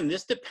 so again,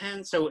 this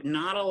depends. So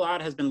not a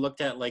lot has been looked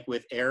at like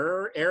with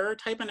error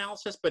type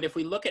analysis, but if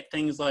we look at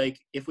things like,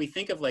 if we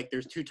think of like,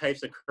 there's two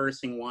types of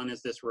cursing. One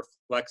is this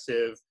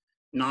reflexive,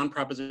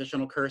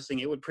 non-propositional cursing.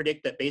 It would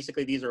predict that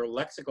basically these are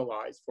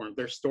lexicalized forms.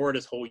 They're stored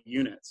as whole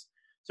units.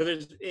 So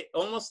there's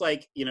almost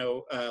like, you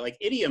know, like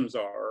idioms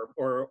are,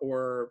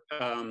 or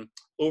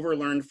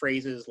overlearned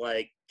phrases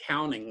like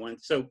counting.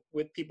 So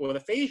with people with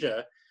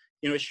aphasia,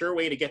 you know, a sure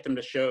way to get them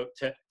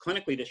to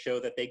clinically to show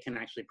that they can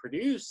actually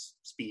produce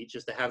speech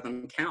is to have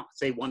them count,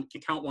 say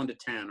count 1 to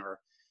 10, or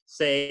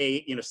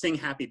say, you know, sing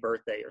happy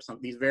birthday or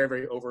something, these very,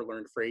 very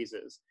overlearned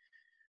phrases.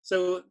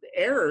 So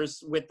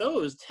errors with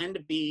those tend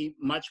to be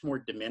much more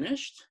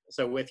diminished.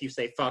 So if you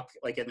say fuck,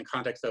 like in the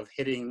context of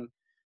hitting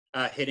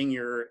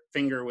your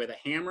finger with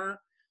a hammer,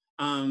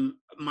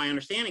 my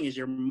understanding is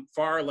you're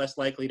far less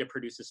likely to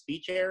produce a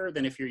speech error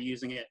than if you're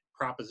using it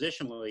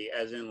propositionally,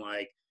 as in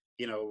like,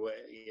 you know,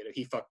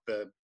 he fucked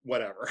the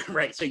whatever,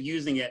 right? So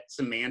using it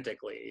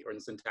semantically or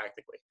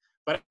syntactically.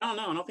 But I don't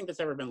know. I don't think that's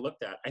ever been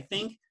looked at. I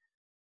think,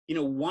 you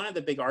know, one of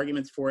the big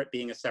arguments for it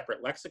being a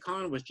separate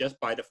lexicon was just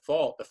by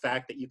default the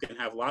fact that you can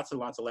have lots and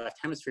lots of left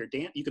hemisphere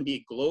you can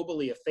be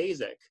globally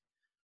aphasic,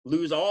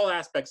 lose all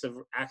aspects of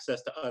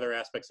access to other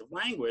aspects of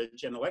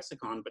language and the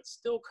lexicon, but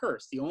still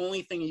curse. The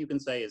only thing you can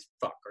say is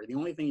fuck, or the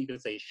only thing you can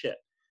say is shit.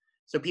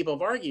 So people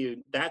have argued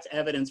that's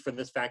evidence for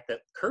this fact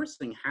that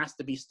cursing has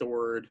to be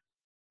stored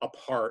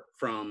apart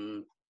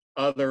from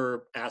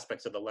other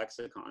aspects of the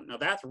lexicon. Now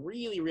that's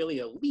really, really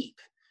a leap.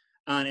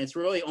 And it's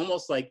really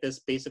almost like this,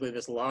 basically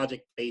this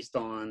logic based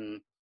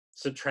on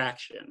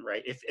subtraction,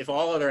 right? If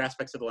all other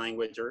aspects of the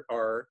language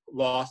are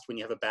lost when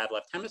you have a bad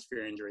left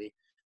hemisphere injury,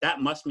 that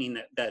must mean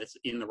that it's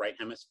in the right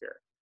hemisphere.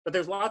 But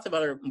there's lots of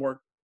other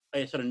more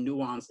sort of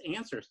nuanced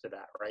answers to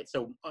that, right?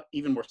 So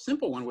even more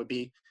simple one would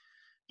be,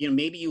 you know,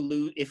 maybe you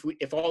lose,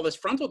 if all this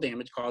frontal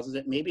damage causes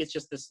it, maybe it's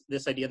just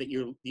this idea that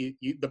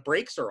the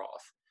brakes are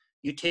off.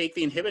 You take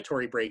the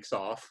inhibitory brakes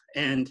off,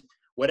 and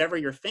whatever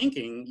you're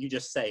thinking, you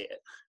just say it,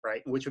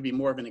 right? Which would be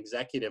more of an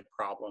executive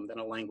problem than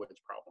a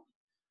language problem.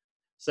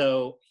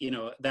 So, you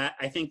know, that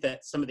I think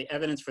that some of the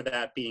evidence for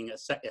that being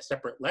a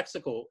separate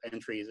lexical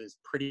entries is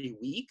pretty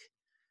weak,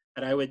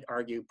 and I would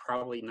argue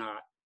probably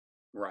not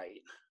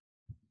right.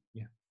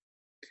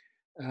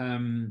 Yeah.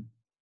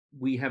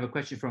 We have a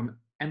question from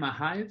Emma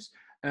Hives,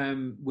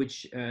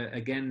 which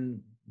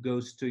again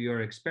goes to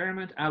your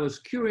experiment. I was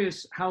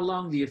curious how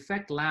long the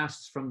effect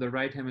lasts from the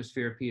right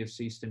hemisphere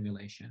PFC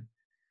stimulation.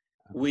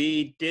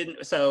 We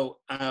didn't, so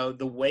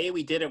the way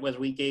we did it was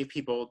we gave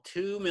people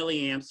 2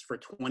 milliamps for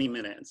 20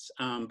 minutes,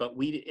 but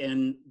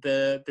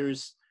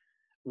there's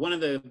one of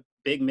the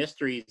big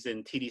mysteries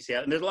in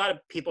TDCS, and there's a lot of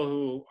people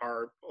who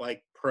are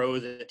like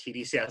pros at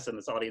TDCS in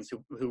this audience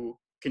who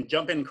can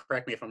jump in and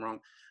correct me if I'm wrong,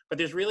 but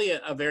there's really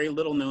a very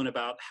little known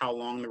about how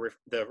long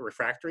the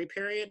refractory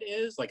period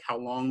is, like how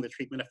long the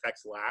treatment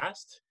effects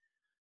last.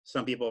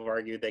 Some people have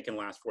argued they can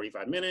last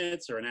 45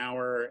 minutes or an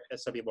hour.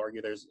 Some people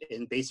argue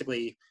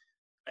basically,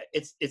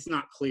 it's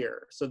not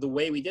clear. So the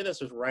way we did this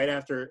was right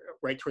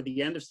toward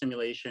the end of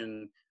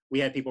stimulation, we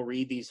had people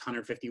read these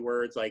 150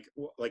 words like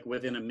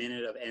within a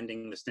minute of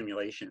ending the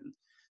stimulation.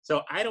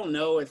 So I don't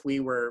know if we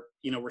were,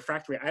 you know,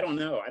 refractory. I don't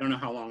know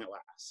how long it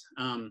lasts.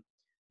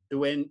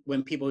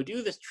 When people who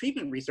do this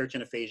treatment research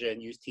in aphasia and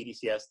use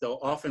TDCS, they'll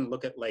often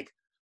look at like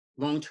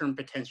long-term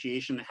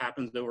potentiation that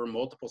happens over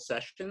multiple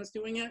sessions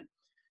doing it.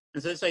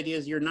 And so this idea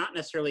is you're not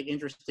necessarily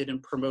interested in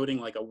promoting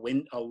like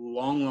a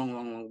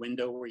long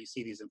window where you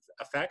see these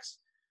effects,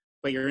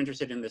 but you're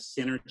interested in the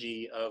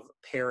synergy of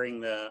pairing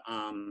the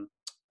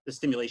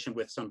stimulation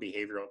with some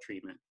behavioral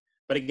treatment.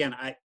 But again,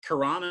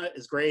 Karana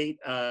is great.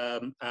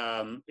 You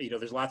know,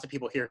 there's lots of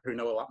people here who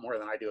know a lot more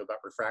than I do about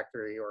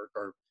refractory or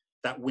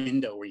that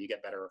window where you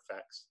get better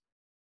effects.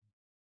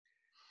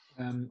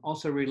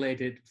 Also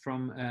related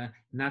from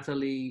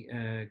Natalie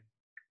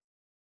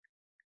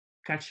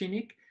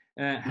Kachinik.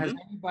 Has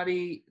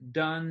anybody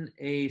done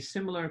a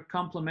similar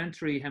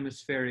complementary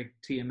hemispheric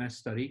TMS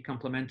study,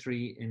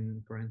 complementary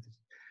in parentheses,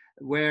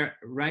 where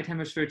right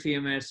hemisphere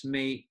TMS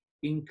may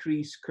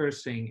increase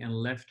cursing and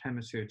left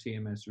hemisphere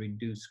TMS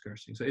reduce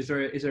cursing? So is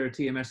there a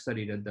TMS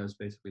study that does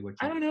basically what you...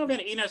 I don't know,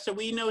 you know, so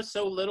we know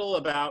so little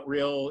about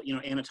real, you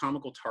know,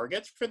 anatomical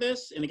targets for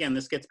this. And again,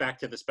 this gets back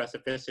to the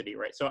specificity,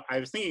 right? So I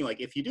was thinking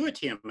like, if you do a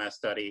TMS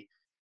study,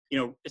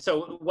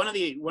 so one of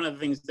the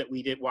things that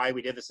we did, why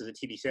we did this as a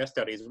TDCS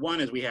study is, one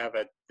is we have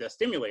the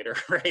stimulator,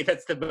 right?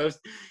 That's the most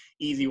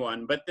easy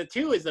one. But the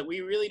two is that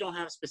we really don't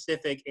have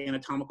specific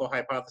anatomical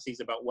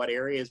hypotheses about what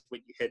areas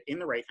would you hit in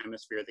the right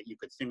hemisphere that you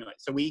could stimulate.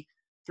 So we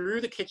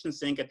threw the kitchen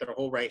sink at the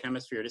whole right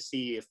hemisphere to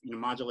see if,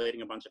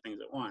 modulating a bunch of things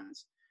at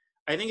once.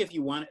 I think if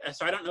you want,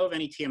 so I don't know of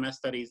any TMS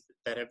studies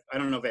that have, I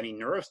don't know of any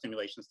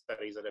neurostimulation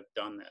studies that have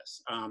done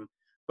this.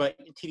 But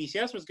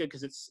TDCS was good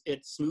because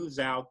it smooths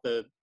out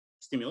the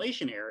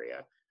stimulation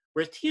area,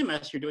 whereas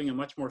TMS, you're doing a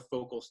much more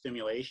focal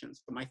stimulation.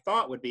 So my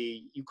thought would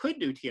be you could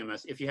do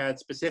TMS if you had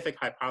specific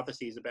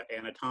hypotheses about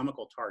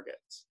anatomical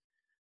targets,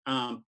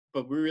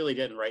 but we really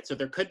didn't, right? So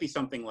there could be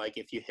something like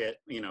if you hit,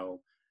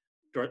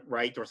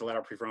 right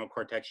dorsolateral prefrontal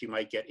cortex, you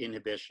might get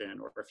inhibition,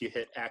 or if you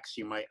hit X,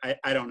 you might,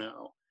 I don't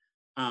know,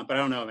 but I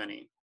don't know of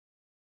any.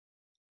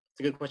 It's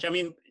a good question. I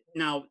mean,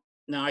 now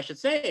I should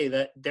say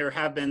that there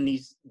have been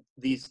these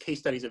case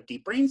studies of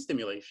deep brain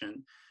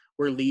stimulation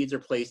where leads are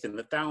placed in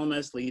the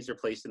thalamus, leads are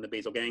placed in the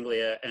basal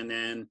ganglia, and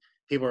then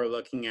people are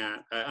looking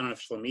at, I don't know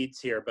if Shlomit's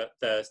here, but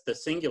the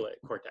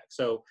cingulate cortex.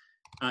 So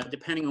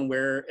depending on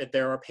where,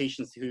 there are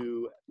patients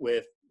who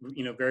with,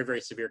 very, very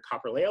severe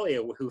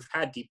coprolalia who've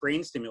had deep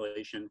brain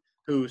stimulation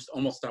who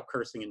almost stop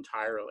cursing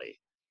entirely.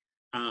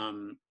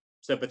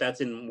 But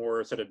that's in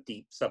more sort of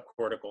deep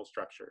subcortical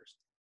structures.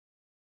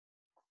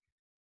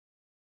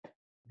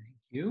 Thank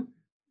you.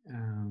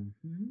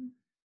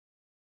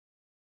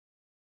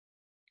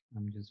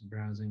 I'm just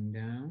browsing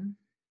down.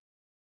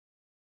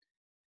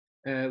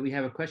 We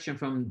have a question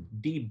from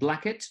D.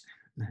 Blackett.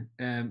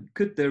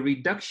 Could the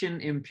reduction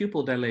in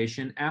pupil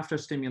dilation after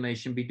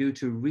stimulation be due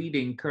to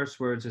reading curse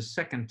words a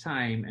second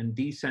time and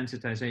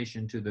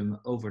desensitization to them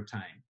over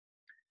time?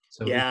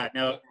 So yeah,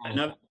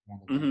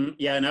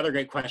 another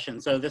great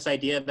question. So this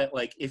idea that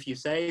like if you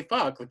say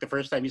fuck, like the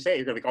first time you say it,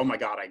 you're gonna be like, oh my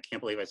God, I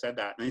can't believe I said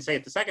that. And you say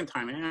it the second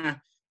time, it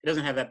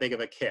doesn't have that big of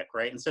a kick,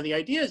 right? And so the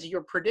idea is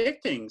you're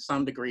predicting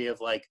some degree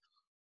of like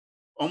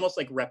almost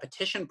like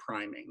repetition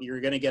priming.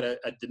 You're going to get a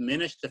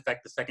diminished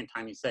effect the second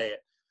time you say it.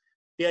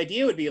 The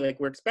idea would be like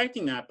we're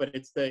expecting that, but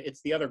it's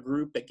the other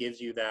group that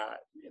gives you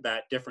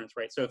that difference,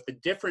 right? So if the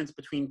difference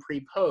between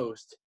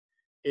pre-post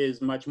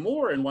is much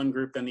more in one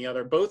group than the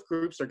other, both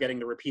groups are getting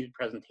the repeated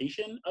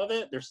presentation of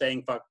it. They're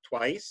saying fuck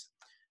twice.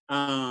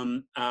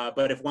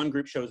 But if one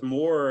group shows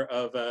more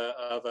of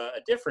a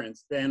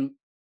difference, then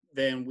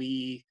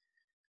we,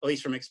 at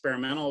least from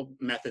experimental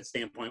method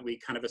standpoint, we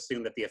kind of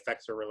assume that the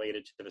effects are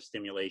related to the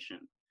stimulation.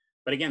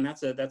 But again,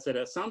 that's an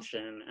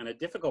assumption and a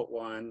difficult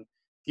one,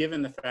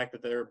 given the fact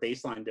that there are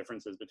baseline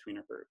differences between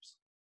our groups.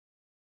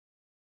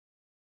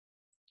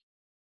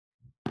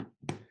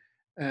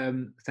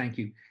 Thank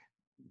you.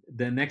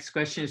 The next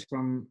question is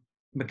from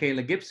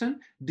Michaela Gibson.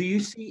 Do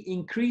you see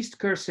increased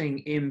cursing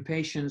in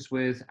patients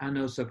with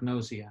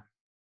anosognosia?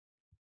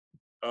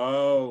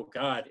 Oh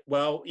God.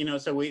 Well,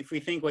 so if we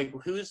think like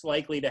who's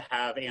likely to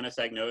have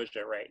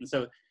anosognosia, right? And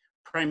so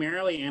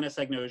primarily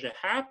anosognosia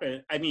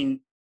happen. I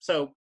mean,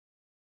 so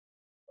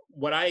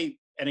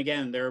and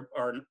again, there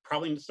are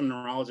probably some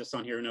neurologists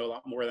on here who know a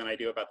lot more than I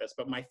do about this,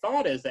 but my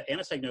thought is that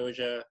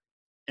anosognosia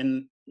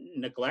and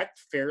neglect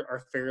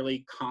are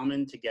fairly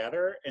common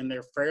together, and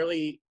they're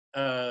fairly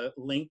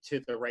linked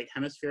to the right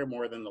hemisphere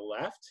more than the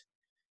left.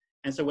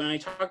 And so when I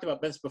talked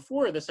about this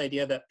before, this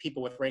idea that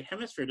people with right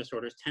hemisphere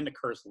disorders tend to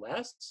curse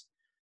less,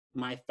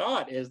 my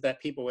thought is that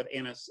people with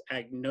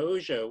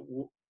anosognosia,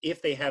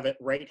 if they have it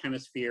right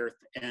hemisphere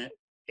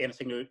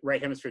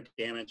right hemisphere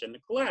damage and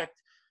neglect,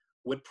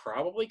 would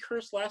probably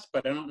curse less,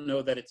 but I don't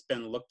know that it's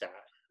been looked at.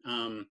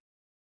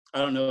 I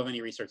don't know of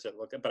any research that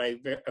looked at, but I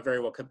very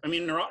well could. I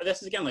mean,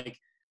 this is again, like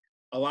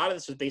a lot of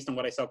this is based on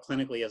what I saw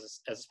clinically as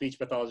a speech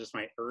pathologist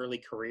in my early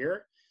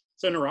career.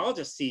 So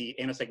neurologists see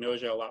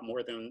anosognosia a lot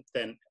more than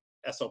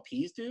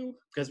SLPs do,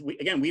 because we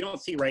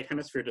don't see right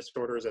hemisphere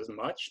disorders as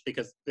much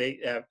because they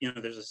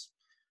there's this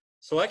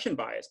selection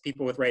bias.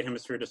 People with right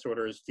hemisphere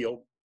disorders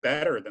feel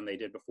better than they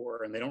did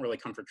before, and they don't really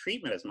come for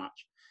treatment as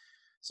much.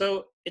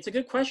 So it's a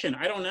good question.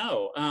 I don't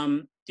know.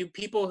 Do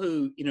people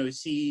who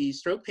see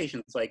stroke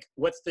patients, like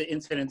what's the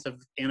incidence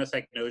of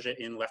anosognosia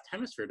in left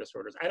hemisphere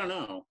disorders? I don't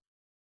know.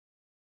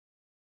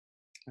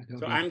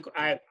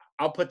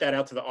 I'll put that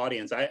out to the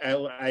audience.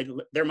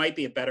 There might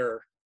be a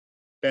better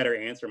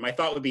answer. My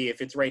thought would be if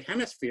it's right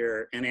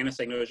hemisphere and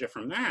anosognosia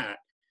from that,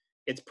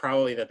 it's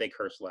probably that they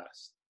curse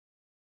less.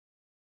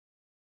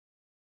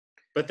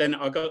 But then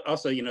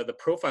also, the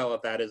profile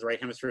of that is right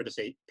hemisphere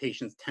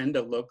patients tend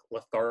to look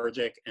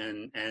lethargic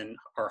and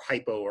are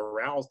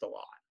hypo-aroused a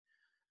lot.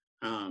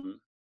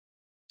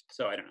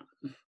 So I don't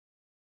know.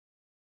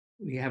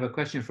 We have a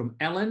question from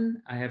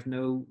Ellen. I have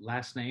no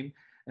last name.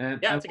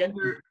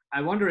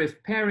 I wonder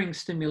if pairing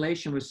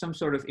stimulation with some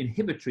sort of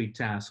inhibitory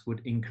task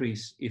would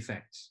increase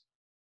effects.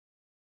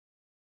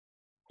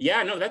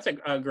 Yeah, no, that's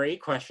a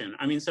great question.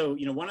 I mean, so,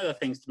 one of the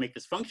things to make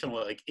this functional,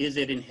 like, is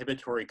it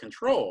inhibitory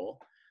control?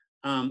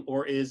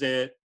 Or is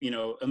it,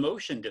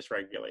 emotion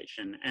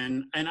dysregulation?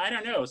 And I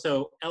don't know.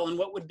 So Ellen,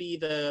 what would be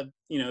the,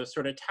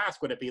 sort of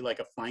task? Would it be like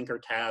a flanker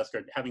task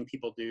or having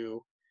people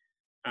do,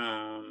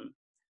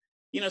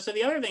 So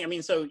the other thing, I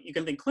mean, so you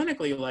can think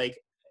clinically, like,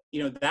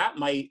 that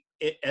might,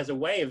 as a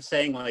way of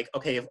saying, like,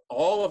 okay, if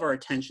all of our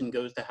attention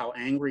goes to how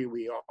angry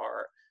we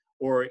are,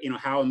 or,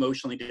 how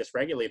emotionally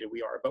dysregulated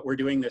we are, but we're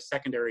doing this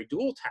secondary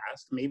dual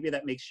task, maybe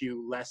that makes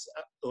you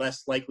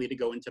less likely to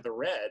go into the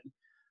red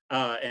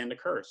and to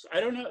curse. I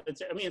don't know.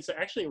 It's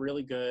actually a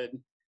really good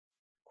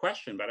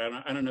question, but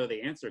I don't know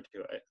the answer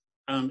to it.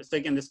 So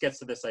again, this gets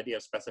to this idea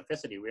of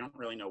specificity. We don't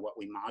really know what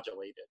we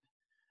modulated,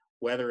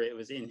 whether it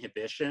was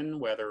inhibition,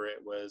 whether it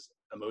was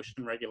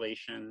emotion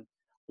regulation,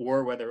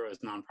 or whether it was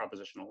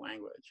non-propositional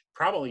language.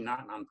 Probably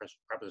not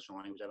non-propositional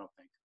language, I don't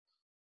think.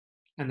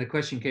 And the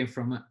question came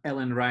from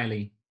Ellen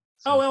Reilly.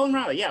 So, Ellen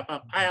Reilly, yeah.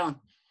 Hi, Ellen.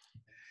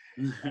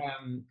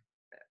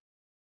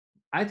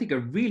 I think a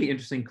really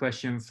interesting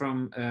question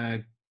from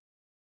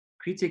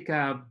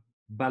Kritika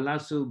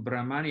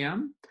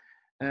Balasubramaniam.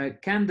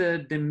 Can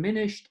the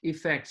diminished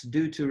effects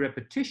due to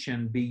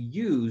repetition be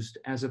used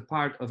as a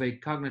part of a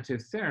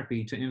cognitive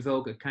therapy to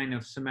invoke a kind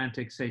of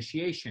semantic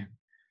satiation?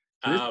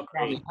 So this would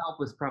probably help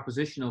with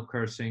propositional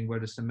cursing, where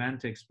the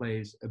semantics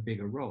plays a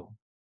bigger role.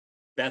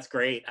 That's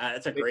great.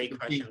 That's a great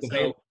question.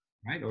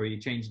 Right? Or you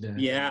change the...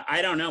 Yeah,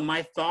 I don't know.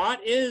 My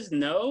thought is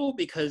no,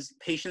 because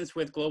patients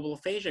with global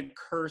aphasia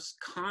curse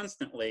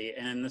constantly.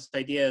 And this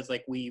idea is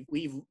like,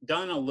 we've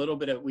done a little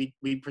bit of, we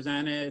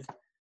presented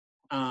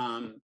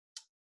at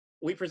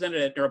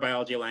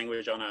Neurobiology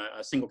Language on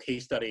a single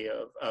case study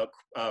of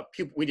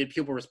we did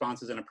pupil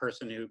responses in a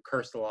person who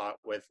cursed a lot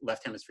with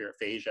left hemisphere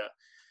aphasia.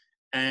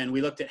 And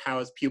we looked at how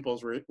his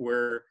pupils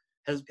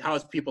how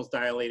his pupils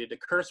dilated to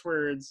curse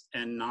words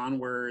and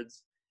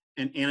non-words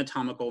and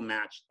anatomical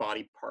matched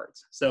body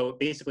parts. So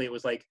basically it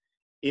was like,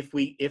 if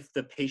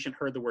the patient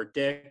heard the word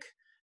dick,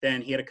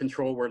 then he had a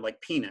control word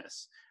like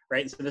penis,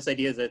 right? And so this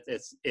idea is that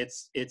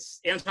it's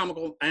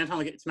anatomical,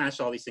 it's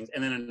matched all these things,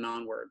 and then a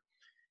non-word.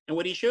 And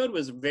what he showed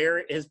was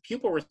his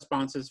pupil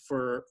responses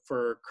for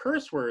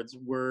curse words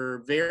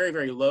were very,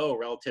 very low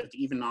relative to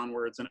even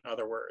non-words and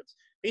other words.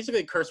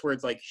 Basically curse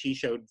words, like, he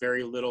showed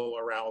very little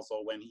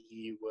arousal when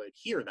he would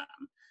hear them.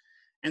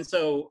 And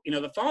so,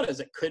 the thought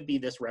is it could be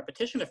this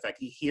repetition effect.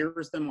 He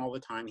hears them all the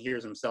time. He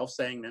hears himself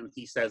saying them.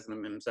 He says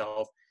them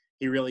himself.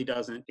 He really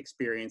doesn't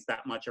experience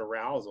that much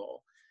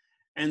arousal.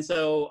 And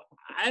so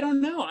I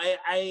don't know.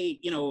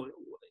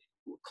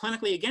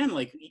 Clinically, again,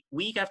 like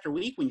week after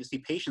week, when you see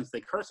patients, they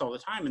curse all the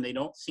time and they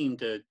don't seem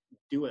to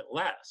do it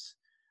less.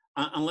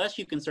 Unless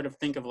you can sort of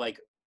think of like,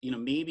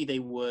 maybe they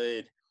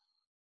would,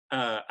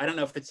 I don't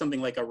know if it's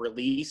something like a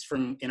release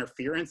from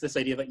interference, this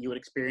idea that you would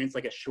experience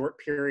like a short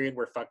period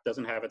where fuck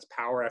doesn't have its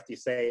power after you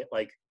say it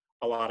like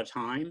a lot of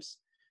times.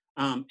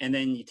 And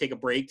then you take a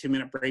break,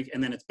 2-minute break,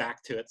 and then it's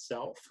back to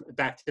itself,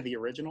 back to the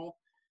original.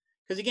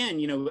 Because again,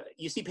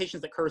 you see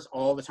patients that curse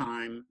all the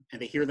time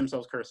and they hear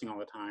themselves cursing all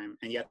the time,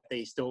 and yet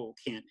they still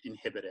can't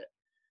inhibit it.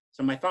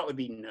 So my thought would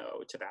be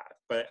no to that.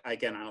 But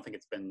again, I don't think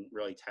it's been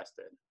really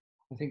tested.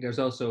 I think there's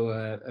also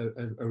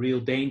a real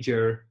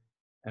danger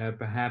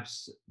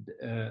perhaps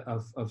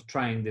of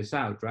trying this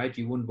out, right?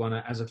 You wouldn't want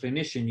to, as a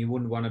clinician, you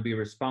wouldn't want to be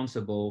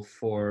responsible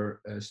for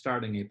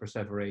starting a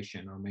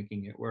perseveration or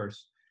making it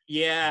worse.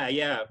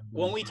 Yeah.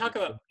 When we talk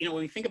about, when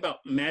we think about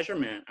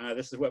measurement,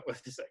 this is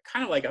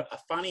kind of like a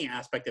funny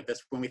aspect of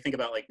this when we think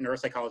about like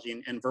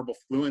neuropsychology and verbal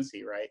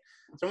fluency, right?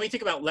 So when we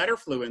think about letter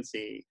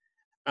fluency,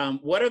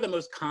 what are the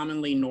most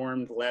commonly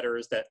normed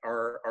letters that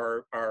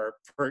are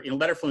for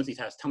letter fluency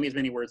tests? Tell me as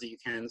many words that you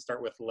can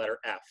start with the letter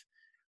F.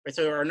 Right,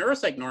 so our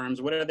neuropsych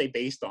norms, what are they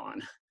based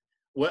on?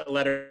 What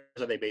letters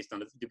are they based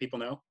on? Do people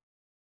know?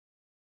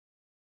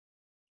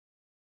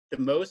 The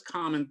most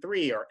common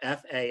 3 are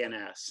F, A, and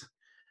S,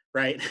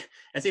 right?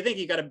 And so you think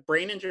you got a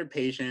brain injured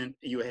patient,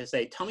 you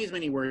say, tell me as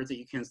many words that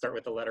you can start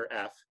with the letter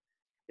F.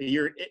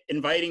 You're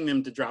inviting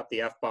them to drop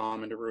the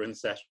F-bomb and to ruin the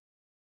session.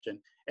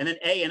 And then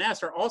A and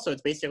S are also,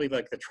 it's basically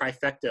like the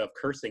trifecta of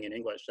cursing in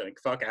English, like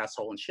fuck,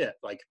 asshole, and shit.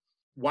 Like,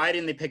 why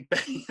didn't they pick,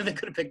 they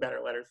could have picked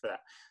better letters for that.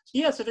 So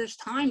yeah, so there's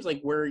times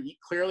like where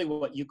clearly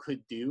what you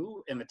could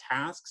do in the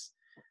tasks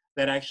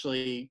that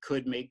actually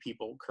could make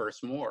people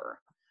curse more.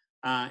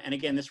 And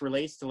again, this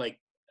relates to like,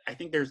 I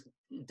think there's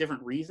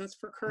different reasons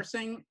for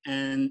cursing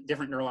and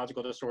different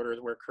neurological disorders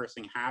where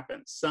cursing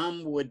happens.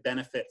 Some would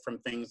benefit from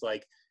things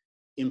like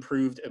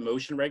improved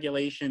emotion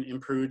regulation,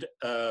 improved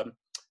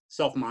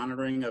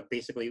self-monitoring of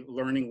basically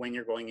learning when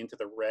you're going into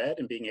the red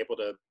and being able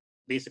to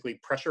basically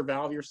pressure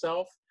valve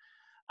yourself.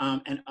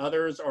 And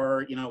others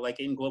are, like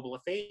in global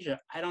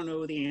aphasia, I don't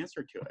know the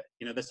answer to it.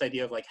 This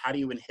idea of like, how do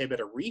you inhibit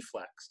a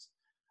reflex?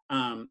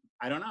 I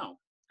don't know.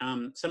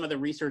 Some of the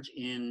research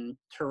in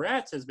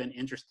Tourette's has been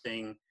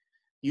interesting,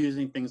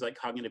 using things like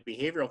cognitive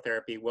behavioral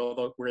therapy,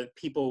 where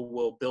people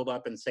will build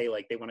up and say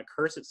like they want to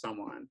curse at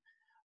someone.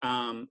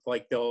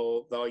 Like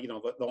they'll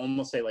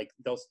almost say like,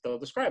 they'll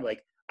describe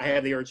like, I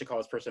have the urge to call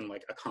this person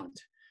like a cunt,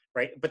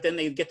 right? But then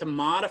they get to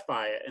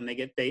modify it and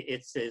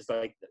it says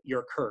like,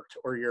 you're curt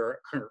or you're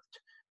curt.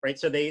 Right,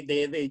 so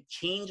they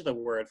change the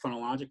word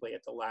phonologically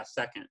at the last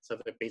second. So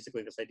that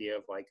basically this idea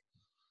of like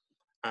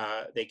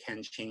they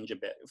can change a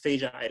bit.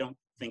 Aphasia, I don't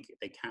think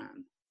they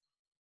can.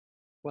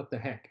 What the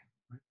heck?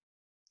 Right?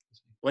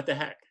 What the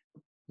heck?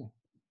 Yeah.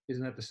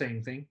 Isn't that the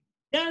same thing?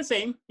 Yeah,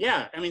 same.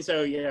 Yeah, I mean,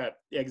 so yeah,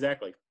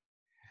 exactly.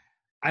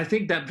 I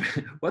think that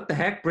what the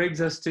heck brings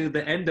us to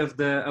the end of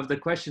the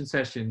question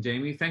session,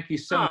 Jamie. Thank you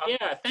so much.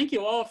 Yeah, thank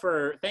you all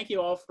for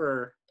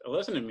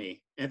listening to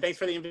me, and thanks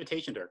for the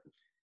invitation, Dirk.